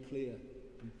 very clear,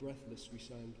 and breathless we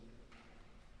sang.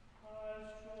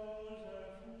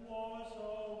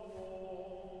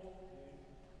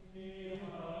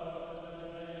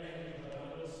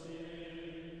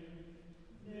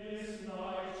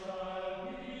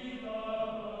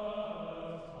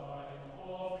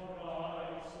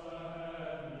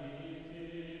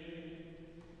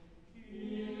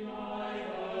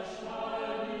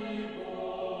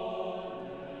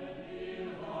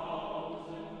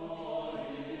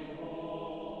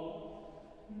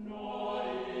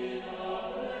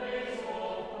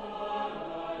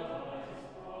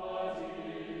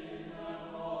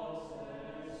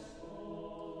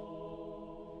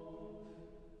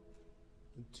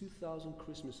 And 2,000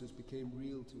 Christmases became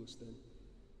real to us then.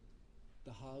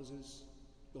 The houses,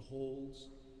 the halls,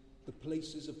 the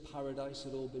places of paradise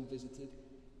had all been visited.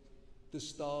 The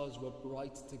stars were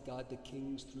bright to guide the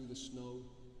kings through the snow.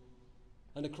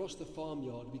 And across the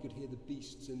farmyard we could hear the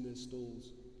beasts in their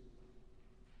stalls.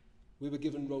 We were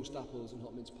given roast apples and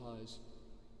hot mince pies.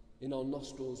 In our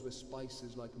nostrils were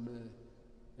spices like myrrh,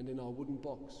 and in our wooden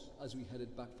box, as we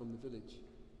headed back from the village,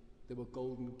 there were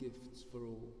golden gifts for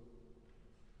all.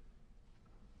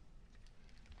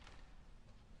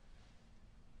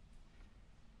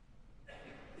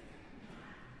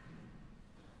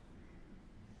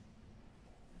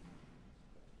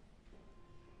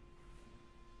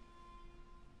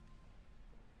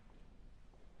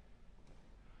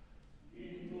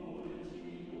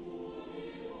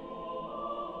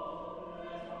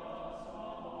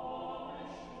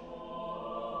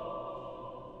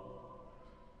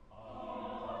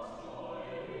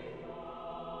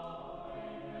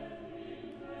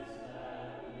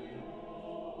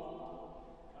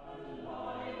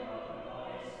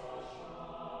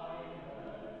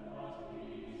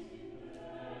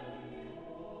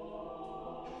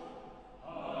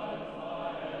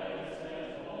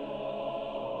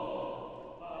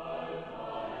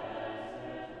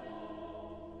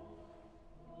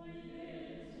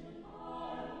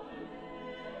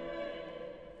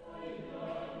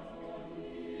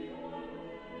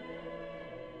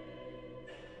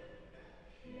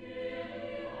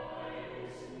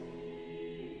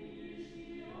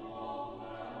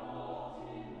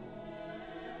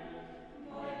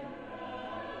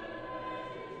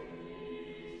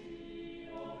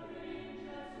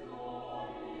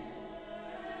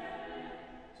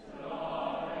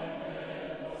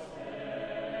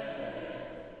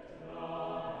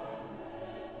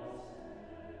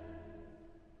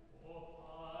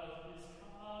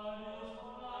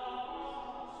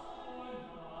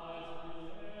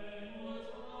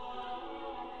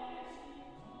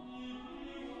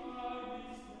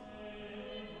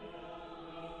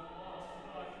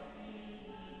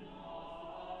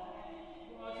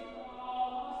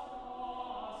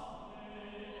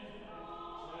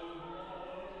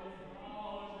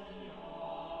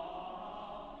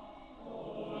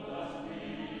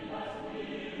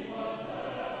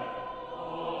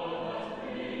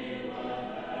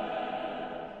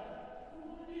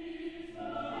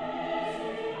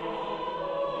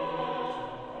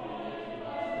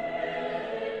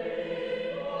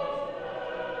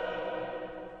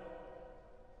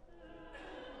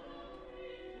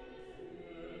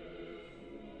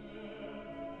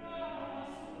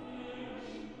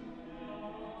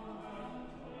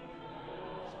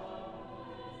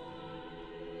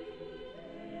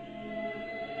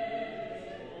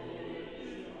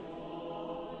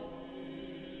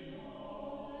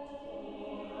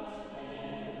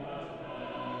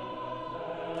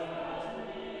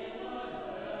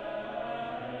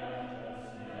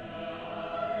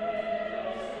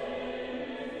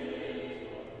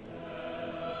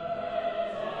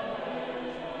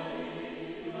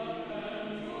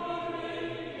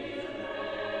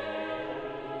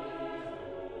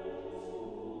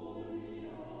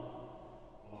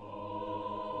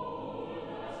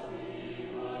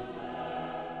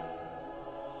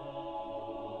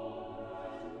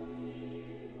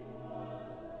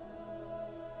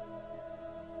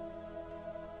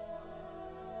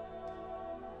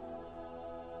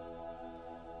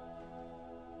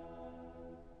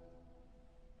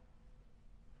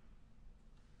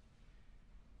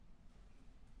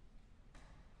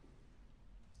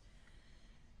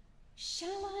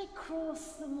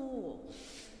 across them all.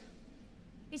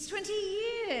 It's 20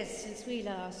 years since we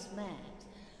last met.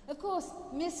 Of course,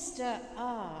 Mr.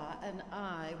 R and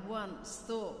I once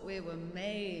thought we were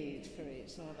made for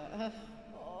each other.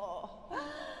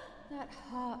 That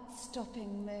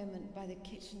heart-stopping moment by the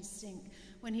kitchen sink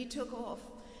when he took off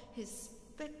his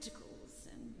spectacles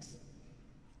and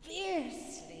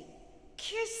fiercely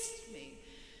kissed me.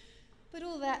 But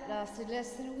all that lasted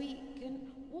less than a week, and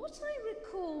what I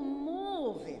recall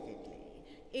more vividly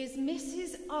is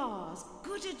Mrs. R's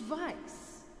good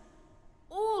advice.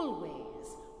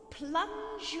 Always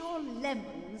plunge your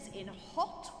lemons in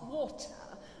hot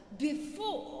water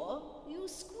before you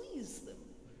squeeze them.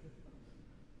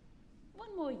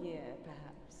 One more year,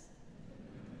 perhaps.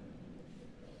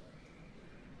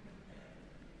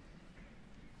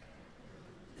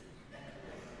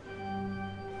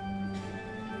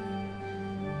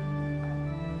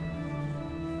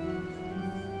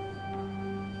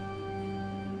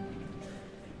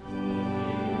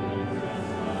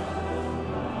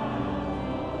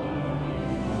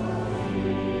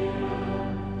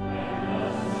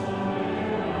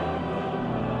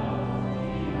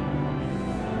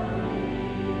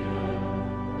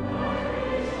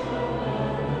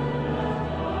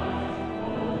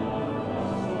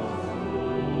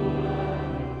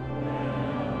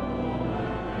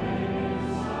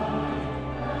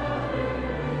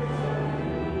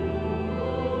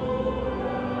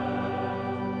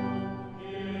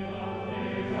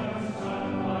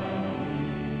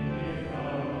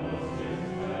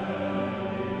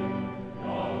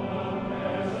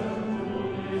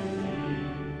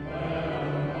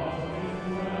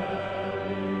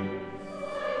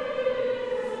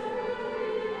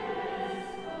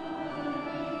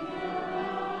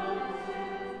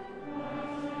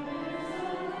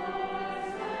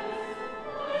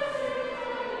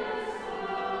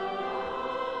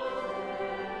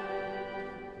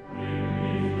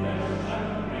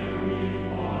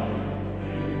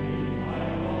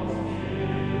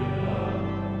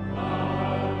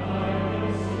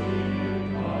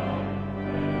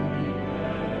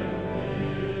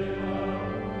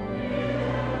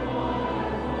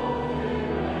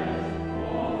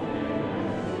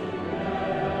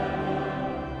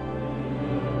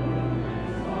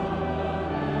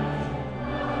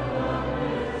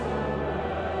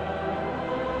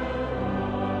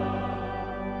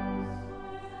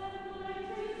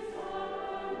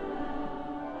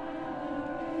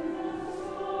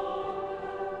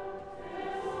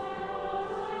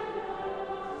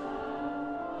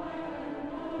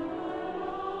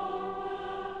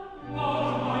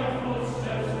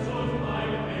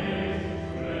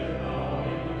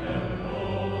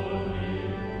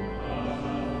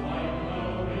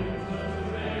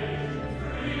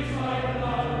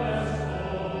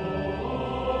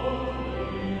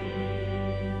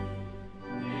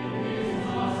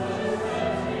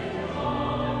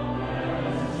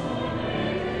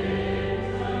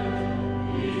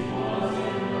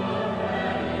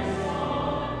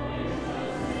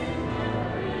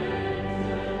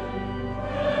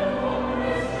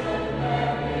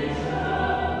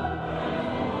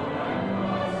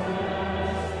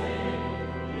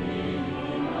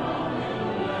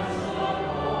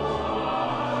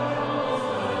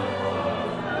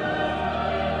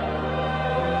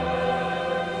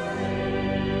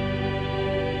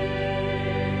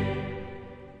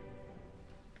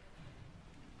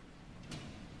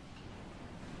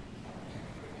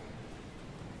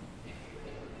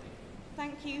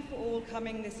 Thank you for all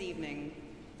coming this evening,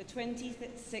 the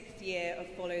 26th year of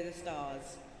Follow the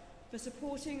Stars, for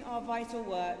supporting our vital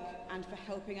work and for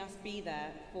helping us be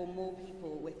there for more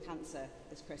people with cancer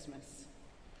this Christmas.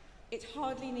 It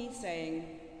hardly needs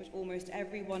saying, but almost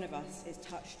every one of us is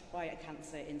touched by a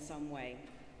cancer in some way.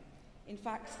 In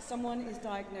fact, someone is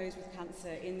diagnosed with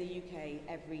cancer in the UK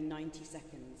every 90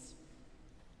 seconds.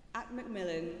 At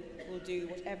Macmillan, we'll do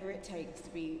whatever it takes to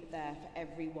be there for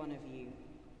every one of you,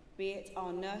 be it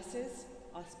our nurses,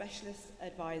 our specialist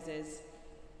advisors,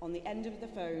 on the end of the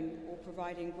phone, or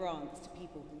providing grants to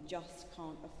people who just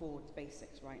can't afford the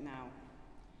basics right now.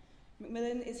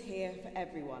 Macmillan is here for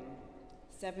everyone,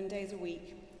 7 days a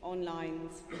week, online,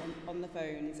 on the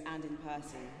phones, and in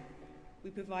person.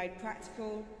 We provide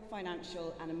practical,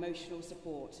 financial, and emotional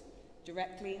support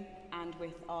directly and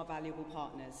with our valuable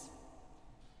partners.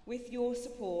 With your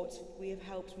support, we have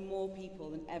helped more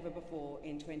people than ever before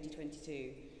in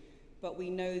 2022, but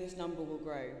we know this number will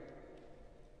grow.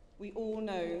 We all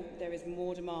know there is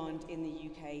more demand in the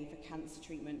UK for cancer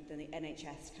treatment than the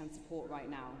NHS can support right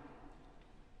now.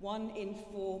 1 in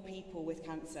 4 people with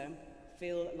cancer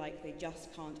feel like they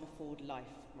just can't afford life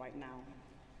right now.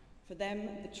 For them,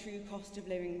 the true cost of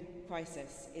living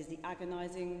crisis is the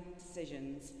agonising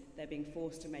decisions they're being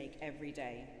forced to make every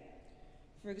day.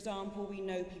 For example, we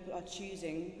know people are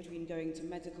choosing between going to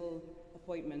medical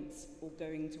appointments or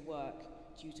going to work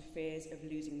due to fears of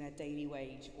losing their daily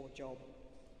wage or job.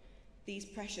 These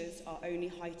pressures are only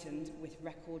heightened with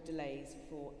record delays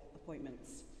for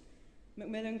appointments.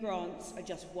 Macmillan grants are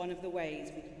just one of the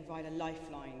ways we can provide a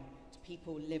lifeline to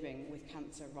people living with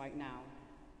cancer right now.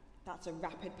 That's a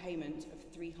rapid payment of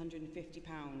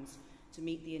 £350 to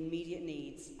meet the immediate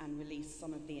needs and release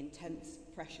some of the intense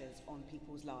pressures on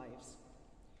people's lives.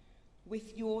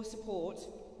 With your support,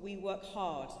 we work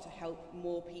hard to help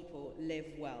more people live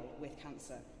well with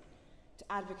cancer, to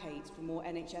advocate for more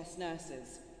NHS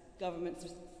nurses, government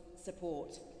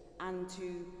support, and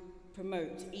to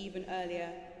promote even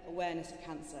earlier awareness of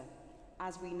cancer,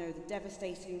 as we know the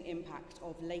devastating impact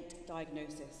of late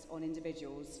diagnosis on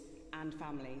individuals and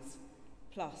families,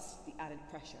 plus the added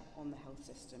pressure on the health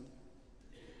system.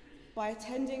 By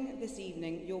attending this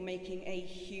evening, you're making a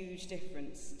huge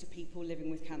difference to people living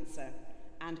with cancer,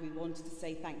 and we wanted to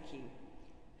say thank you.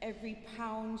 Every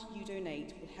pound you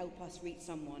donate will help us reach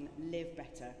someone live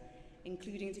better,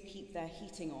 including to keep their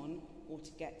heating on or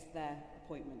to get their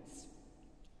appointments.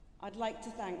 I'd like to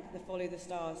thank the Follow the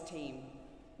Stars team.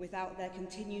 Without their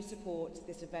continued support,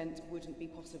 this event wouldn't be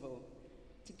possible.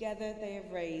 Together, they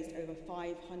have raised over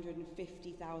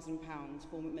 £550,000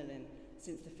 for Macmillan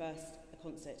since the first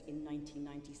concert in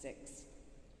 1996.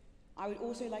 I would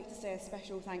also like to say a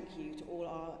special thank you to all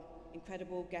our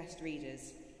incredible guest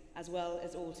readers, as well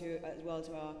to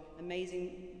our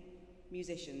amazing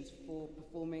musicians for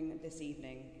performing this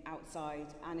evening,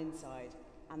 outside and inside,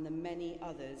 and the many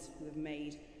others who have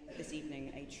made this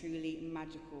evening a truly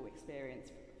magical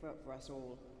experience for us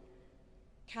all.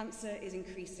 Cancer is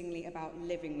increasingly about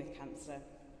living with cancer.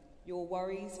 Your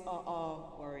worries are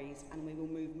our worries, and we will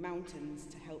move mountains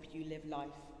to help you live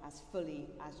life as fully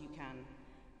as you can.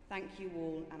 Thank you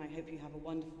all, and I hope you have a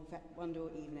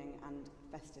wonderful evening and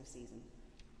festive season.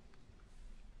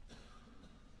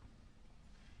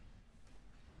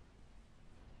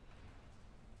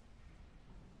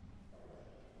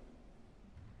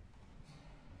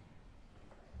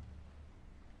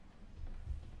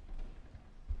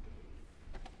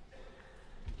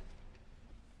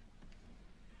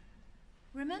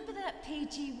 Remember that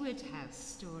P.G. Wodehouse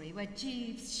story where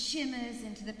Jeeves shimmers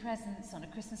into the presents on a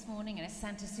Christmas morning in a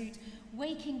Santa suit,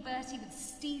 waking Bertie with a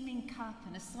steaming cup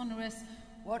and a sonorous,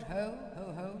 "What ho,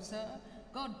 ho, ho, sir?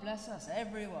 God bless us,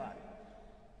 everyone."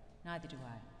 Neither do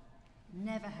I.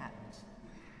 Never happened.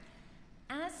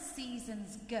 As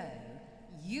seasons go,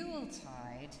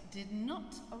 Yuletide did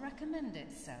not recommend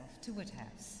itself to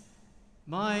Wodehouse.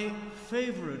 My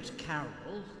favourite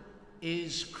carol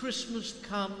is "Christmas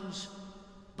Comes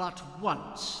But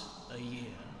Once a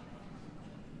Year."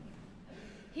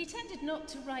 He tended not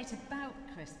to write about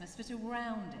Christmas, but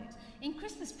around it. In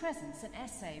Christmas Presents, an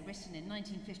essay written in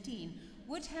 1915,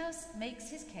 Wodehouse makes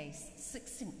his case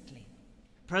succinctly.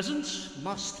 Presents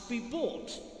must be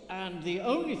bought, and the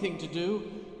only thing to do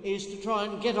is to try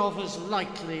and get off as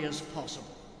lightly as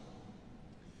possible.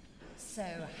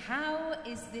 So how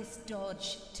is this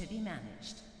dodge to be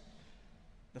managed?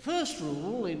 The first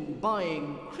rule in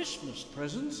buying Christmas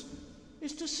presents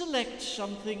is to select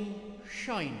something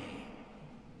shiny.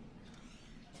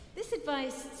 This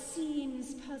advice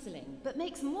seems puzzling, but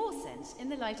makes more sense in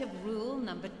the light of rule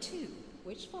number 2,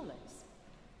 which follows.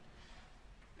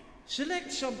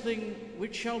 Select something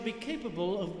which shall be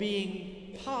capable of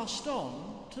being passed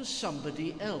on to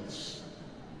somebody else.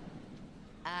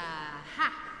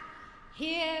 Aha!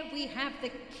 Here we have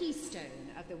the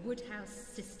keystone of the Wodehouse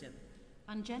system.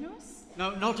 Ungenerous?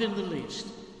 No, not in the least.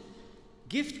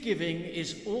 Gift giving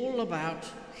is all about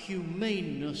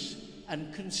humaneness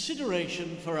and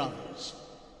consideration for others.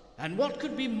 And what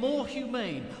could be more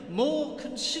humane, more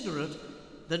considerate,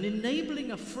 than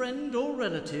enabling a friend or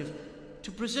relative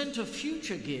to present a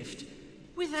future gift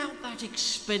without that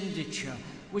expenditure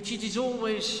which it is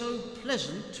always so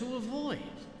pleasant to avoid?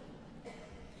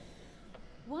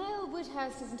 While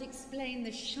Wodehouse doesn't explain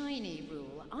the shiny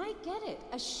rule, I get it.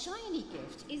 A shiny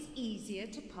gift is easier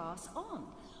to pass on.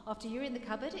 After you're in the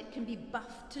cupboard, it can be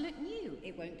buffed to look new.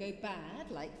 It won't go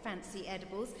bad like fancy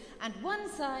edibles, and one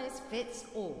size fits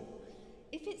all.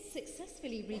 If it's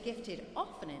successfully regifted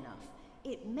often enough,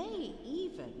 it may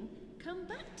even come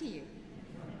back to you.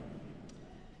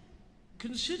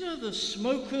 Consider the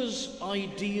Smoker's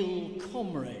Ideal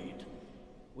Comrade,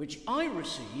 which I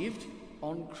received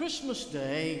on Christmas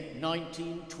Day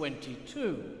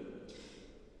 1922.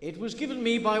 It was given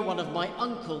me by one of my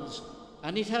uncles,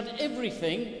 and it had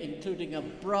everything, including a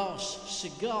brass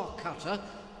cigar cutter,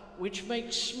 which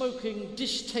makes smoking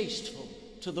distasteful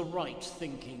to the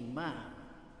right-thinking man.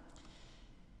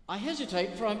 I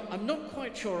hesitate, for I'm not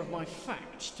quite sure of my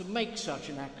facts to make such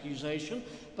an accusation,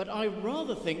 but I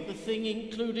rather think the thing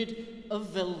included a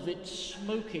velvet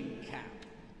smoking cap.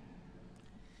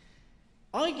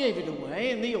 I gave it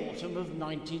away in the autumn of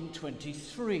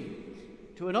 1923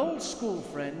 to an old school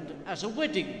friend as a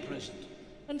wedding present,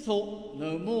 and thought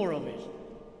no more of it.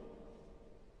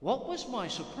 What was my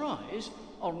surprise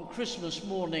on Christmas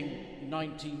morning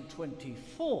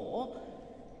 1924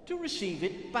 to receive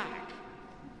it back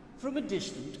from a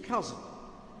distant cousin.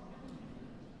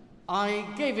 I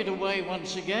gave it away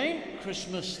once again,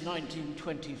 Christmas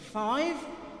 1925,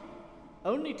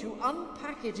 only to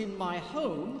unpack it in my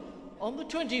home on the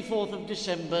 24th of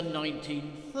December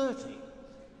 1930,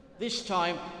 this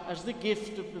time as the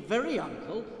gift of the very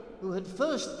uncle who had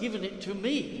first given it to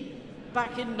me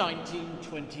back in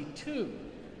 1922.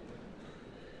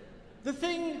 The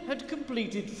thing had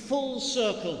completed full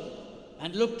circle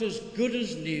and looked as good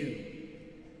as new,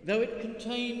 though it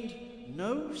contained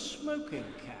no smoking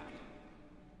cap.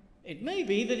 It may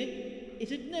be that it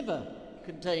had never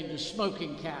contained a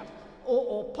smoking cap,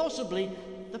 or possibly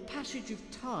the passage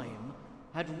of time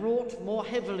had wrought more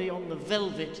heavily on the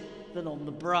velvet than on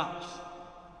the brass.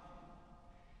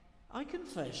 I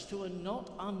confess to a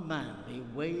not unmanly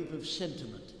wave of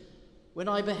sentiment when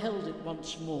I beheld it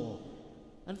once more,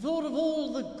 and thought of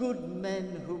all the good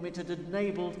men whom it had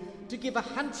enabled to give a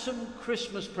handsome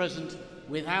Christmas present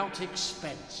without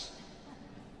expense.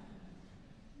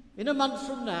 In a month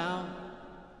from now,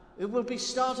 it will be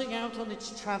starting out on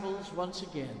its travels once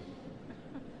again,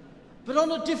 but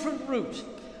on a different route,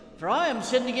 for I am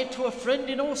sending it to a friend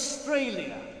in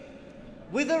Australia,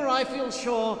 whither I feel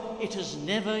sure it has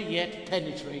never yet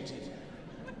penetrated.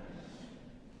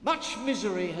 Much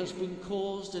misery has been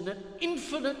caused in an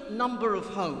infinite number of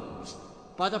homes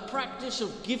by the practice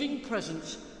of giving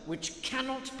presents which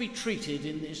cannot be treated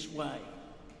in this way.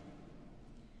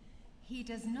 He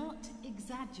does not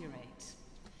exaggerate.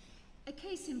 A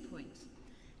case in point.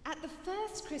 At the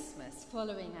first Christmas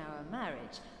following our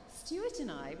marriage, Stuart and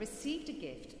I received a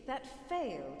gift that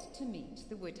failed to meet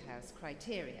the Woodhouse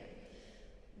criteria.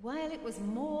 While it was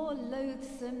more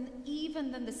loathsome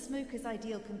even than the smoker's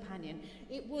ideal companion,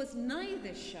 it was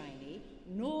neither shiny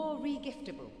nor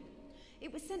regiftable.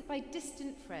 It was sent by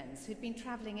distant friends who'd been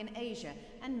travelling in Asia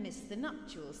and missed the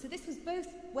nuptials, so this was both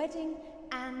wedding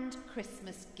and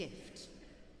Christmas gift.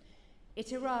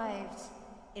 It arrived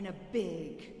in a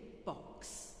big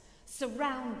box,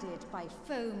 surrounded by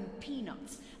foam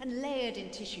peanuts and layered in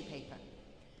tissue paper.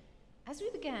 As we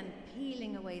began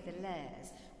peeling away the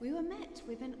layers, we were met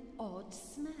with an odd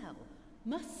smell,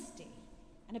 musty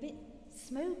and a bit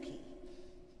smoky.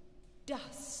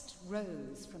 Dust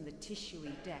rose from the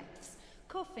tissuey depths.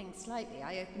 Coughing slightly,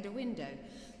 I opened a window.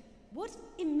 What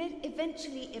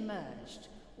eventually emerged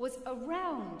was a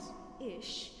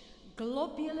round-ish,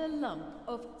 globular lump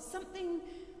of something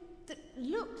that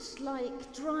looked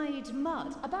like dried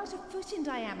mud, about a foot in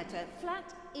diameter,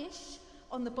 flat-ish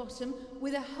on the bottom,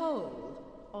 with a hole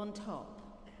on top.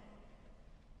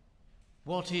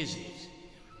 What is it?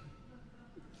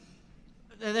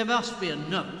 There must be a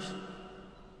note.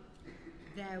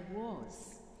 There was.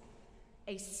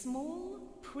 A small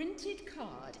printed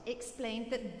card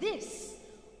explained that this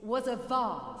was a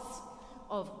vase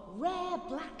of rare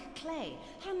black clay,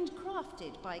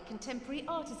 handcrafted by contemporary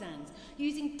artisans,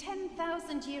 using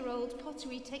 10,000-year-old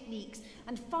pottery techniques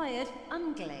and fired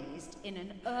unglazed in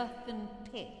an earthen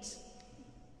pit.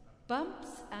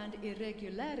 Bumps and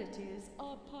irregularities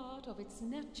are part of its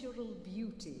natural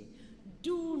beauty.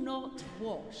 Do not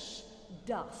wash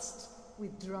dust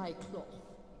with dry cloth.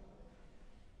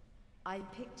 I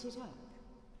picked it up.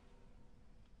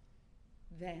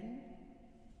 Then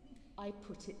I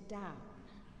put it down.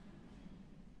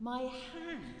 My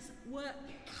hands were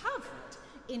covered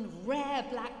in rare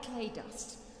black clay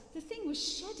dust. The thing was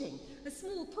shedding. A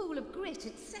small pool of grit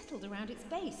had settled around its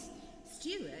base.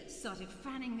 Stuart started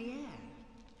fanning the air.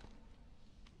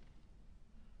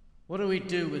 What do we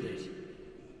do with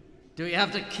it? Do we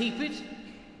have to keep it?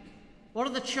 What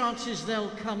are the chances they'll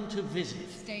come to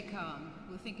visit? Stay calm.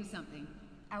 We'll think of something.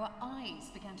 Our eyes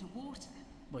began to water.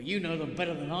 Well, you know them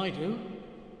better than I do.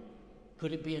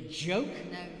 Could it be a joke?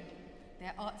 No.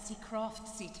 They're artsy,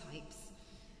 craftsy types.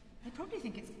 They probably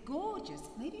think it's gorgeous.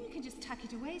 Maybe we can just tuck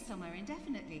it away somewhere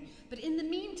indefinitely. But in the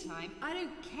meantime, I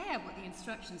don't care what the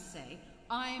instructions say.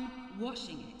 I'm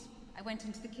washing it. I went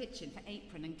into the kitchen for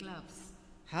apron and gloves.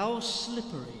 How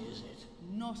slippery is it?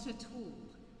 Not at all.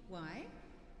 Why?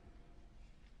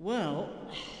 Well,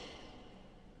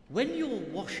 when you're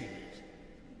washing it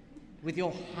with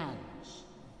your hands,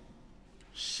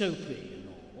 soapy and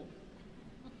all,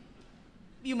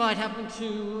 you might happen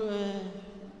to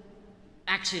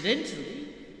accidentally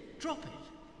drop it.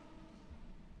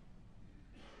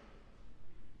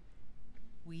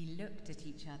 We looked at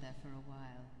each other for a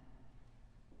while.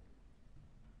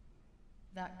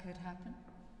 That could happen,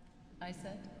 I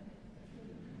said.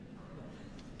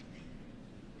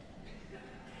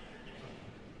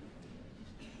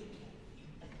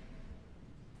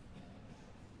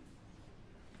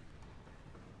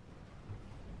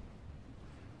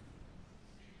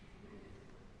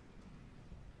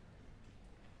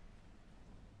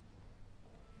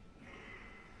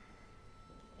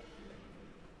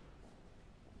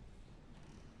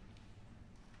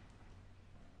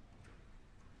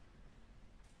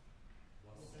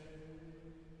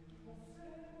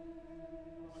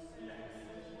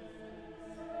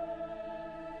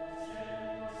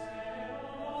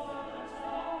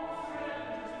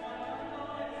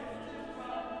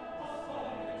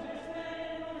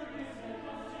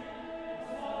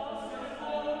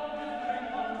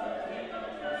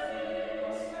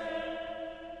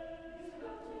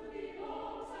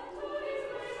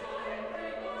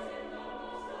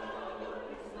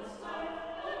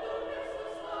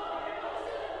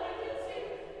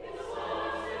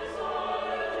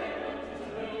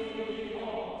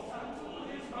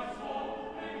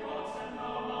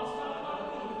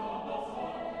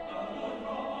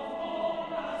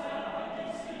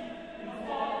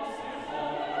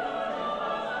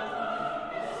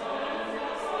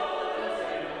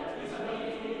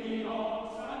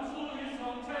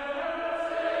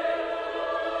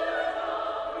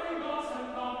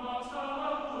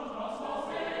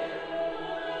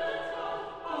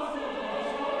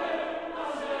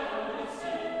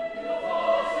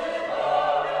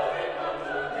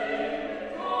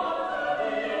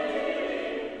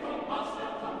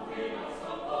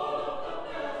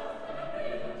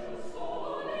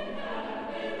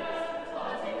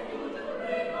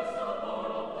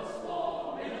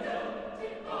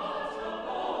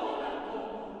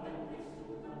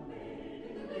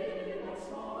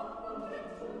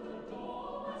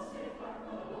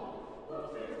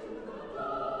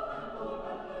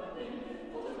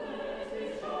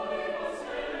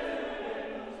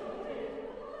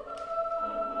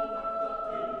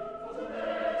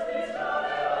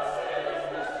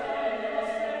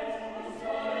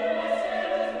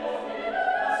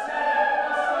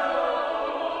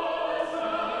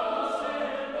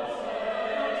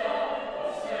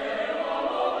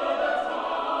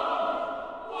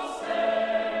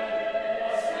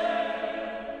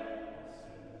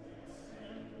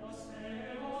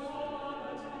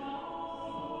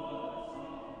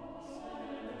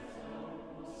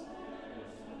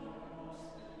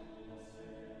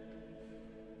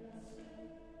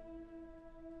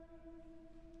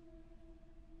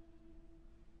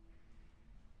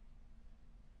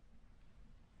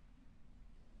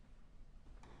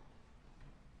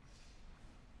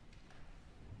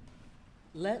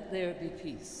 Let there be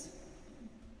peace.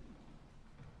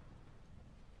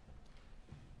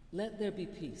 Let there be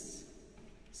peace,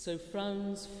 so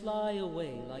frowns fly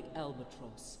away like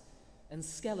albatross, and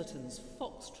skeletons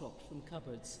foxtrot from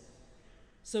cupboards,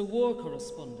 so war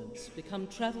correspondents become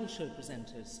travel show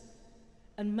presenters,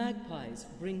 and magpies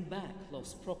bring back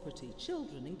lost property,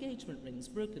 children, engagement rings,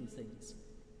 broken things.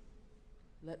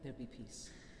 Let there be peace,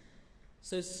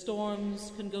 so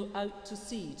storms can go out to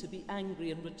sea to be angry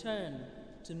and return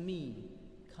to me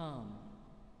calm.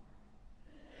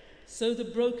 So the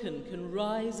broken can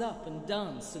rise up and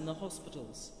dance in the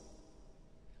hospitals.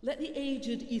 Let the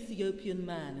aged Ethiopian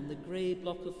man in the grey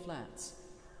block of flats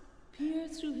peer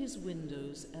through his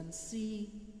windows and see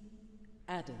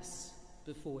Addis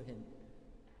before him,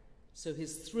 so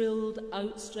his thrilled,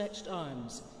 outstretched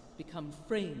arms become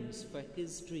frames for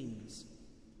his dreams.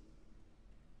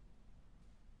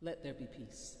 Let there be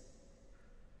peace.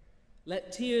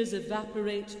 Let tears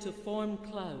evaporate to form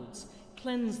clouds,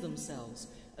 cleanse themselves,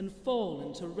 and fall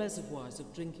into reservoirs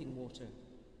of drinking water.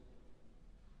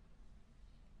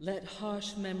 Let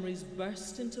harsh memories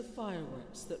burst into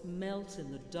fireworks that melt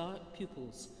in the dark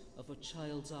pupils of a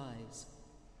child's eyes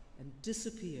and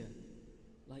disappear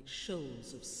like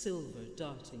shoals of silver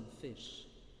darting fish.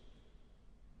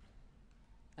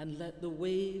 And let the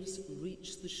waves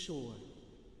reach the shore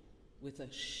with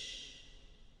a shh.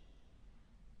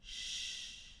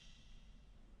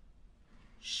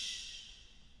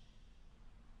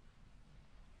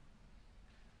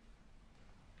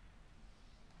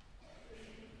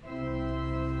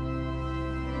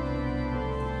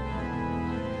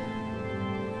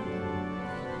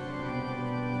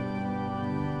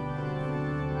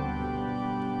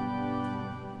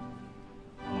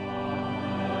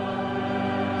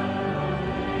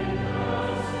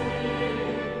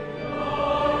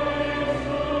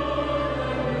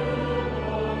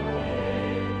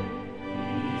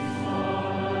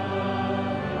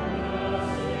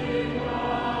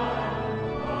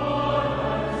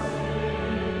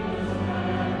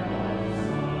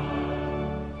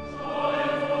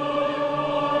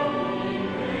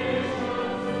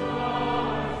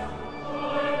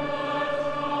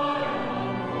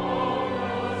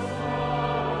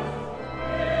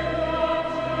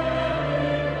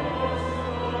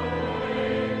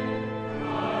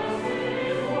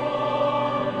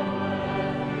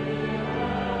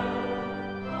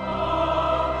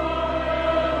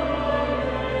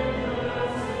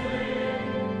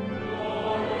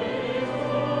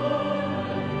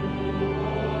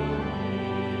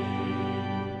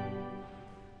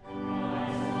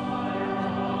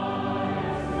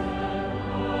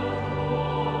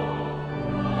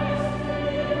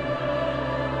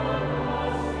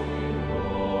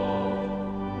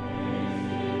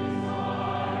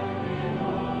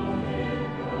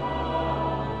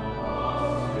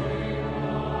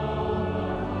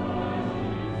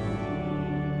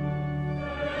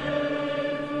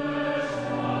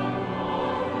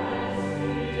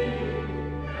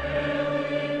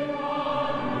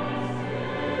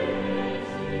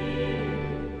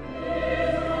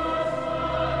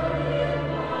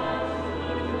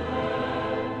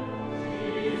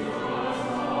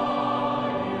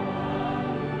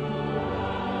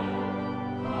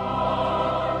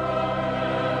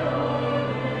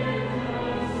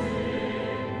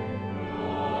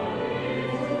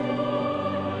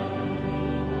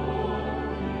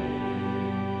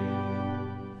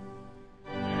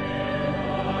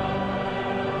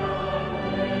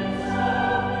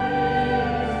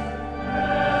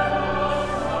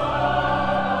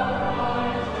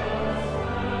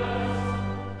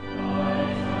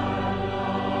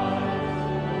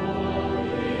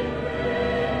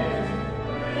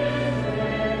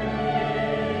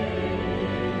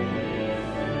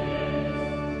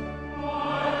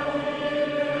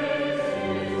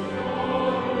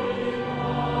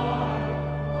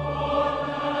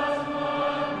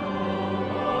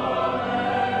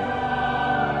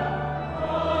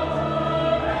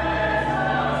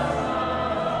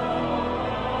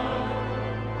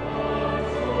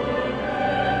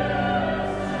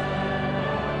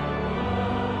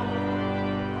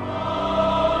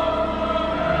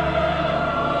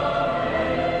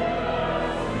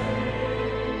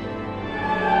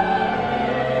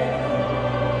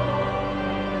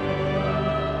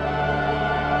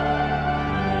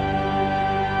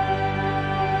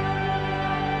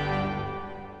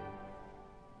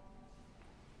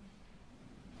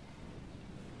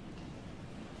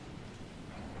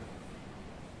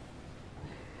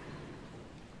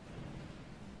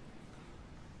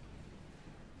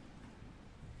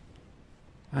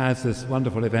 As this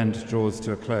wonderful event draws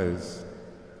to a close,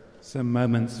 some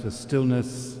moments for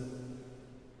stillness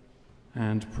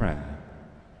and prayer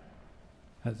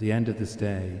at the end of this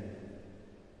day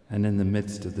and in the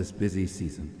midst of this busy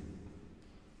season.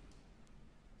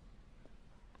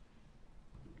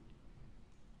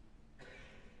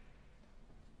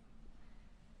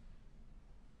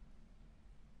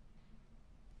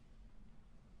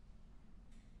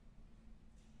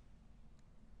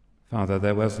 Father,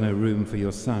 there was no room for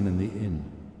your Son in the inn.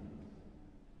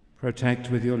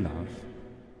 Protect with your love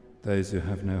those who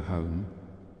have no home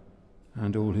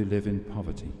and all who live in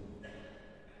poverty.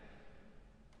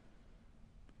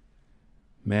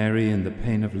 Mary, in the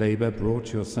pain of labour,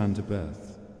 brought your Son to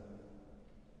birth.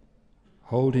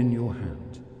 Hold in your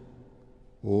hand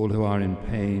all who are in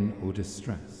pain or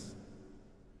distress,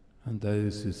 and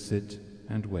those who sit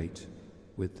and wait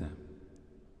with them.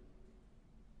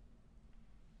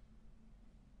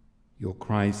 Your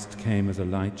Christ came as a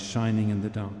light shining in the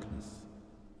darkness.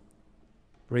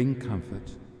 Bring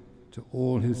comfort to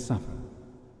all who suffer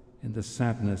in the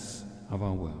sadness of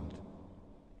our world,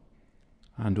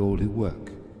 and all who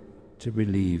work to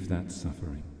relieve that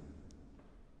suffering.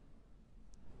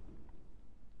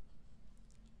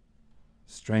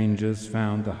 Strangers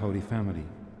found the Holy Family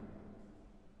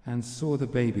and saw the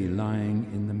baby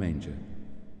lying in the manger.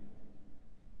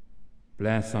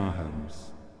 Bless our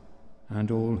homes and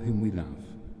all whom we love.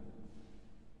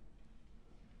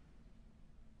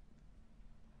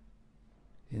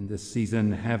 In this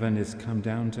season, heaven is come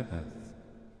down to earth,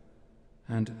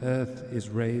 and earth is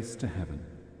raised to heaven.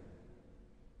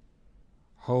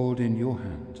 Hold in your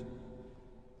hand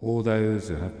all those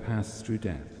who have passed through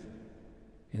death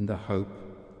in the hope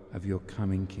of your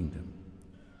coming kingdom.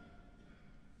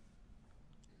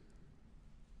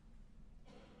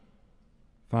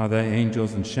 Father,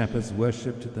 angels and shepherds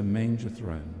worshipped at the manger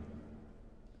throne.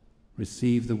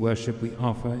 Receive the worship we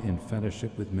offer in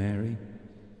fellowship with Mary,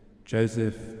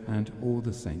 Joseph, and all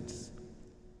the saints,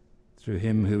 through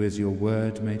him who is your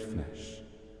Word made flesh,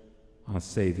 our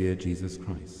Saviour Jesus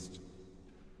Christ.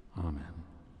 Amen.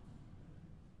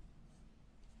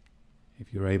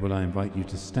 If you're able, I invite you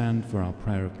to stand for our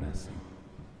prayer of blessing.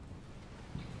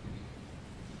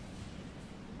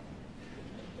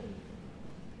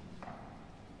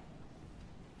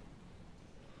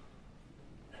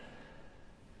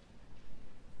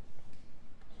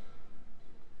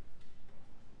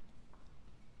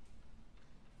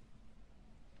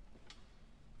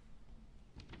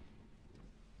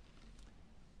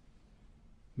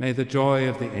 May the joy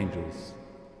of the angels,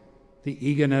 the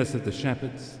eagerness of the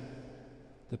shepherds,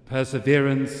 the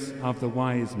perseverance of the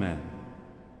wise men,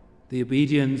 the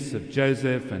obedience of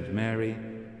Joseph and Mary,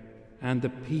 and the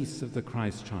peace of the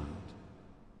Christ child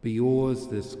be yours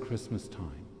this Christmas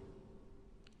time.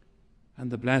 And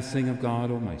the blessing of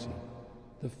God Almighty,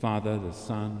 the Father, the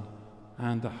Son,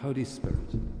 and the Holy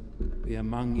Spirit be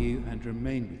among you and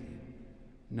remain with you,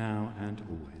 now and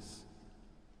always.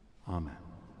 Amen.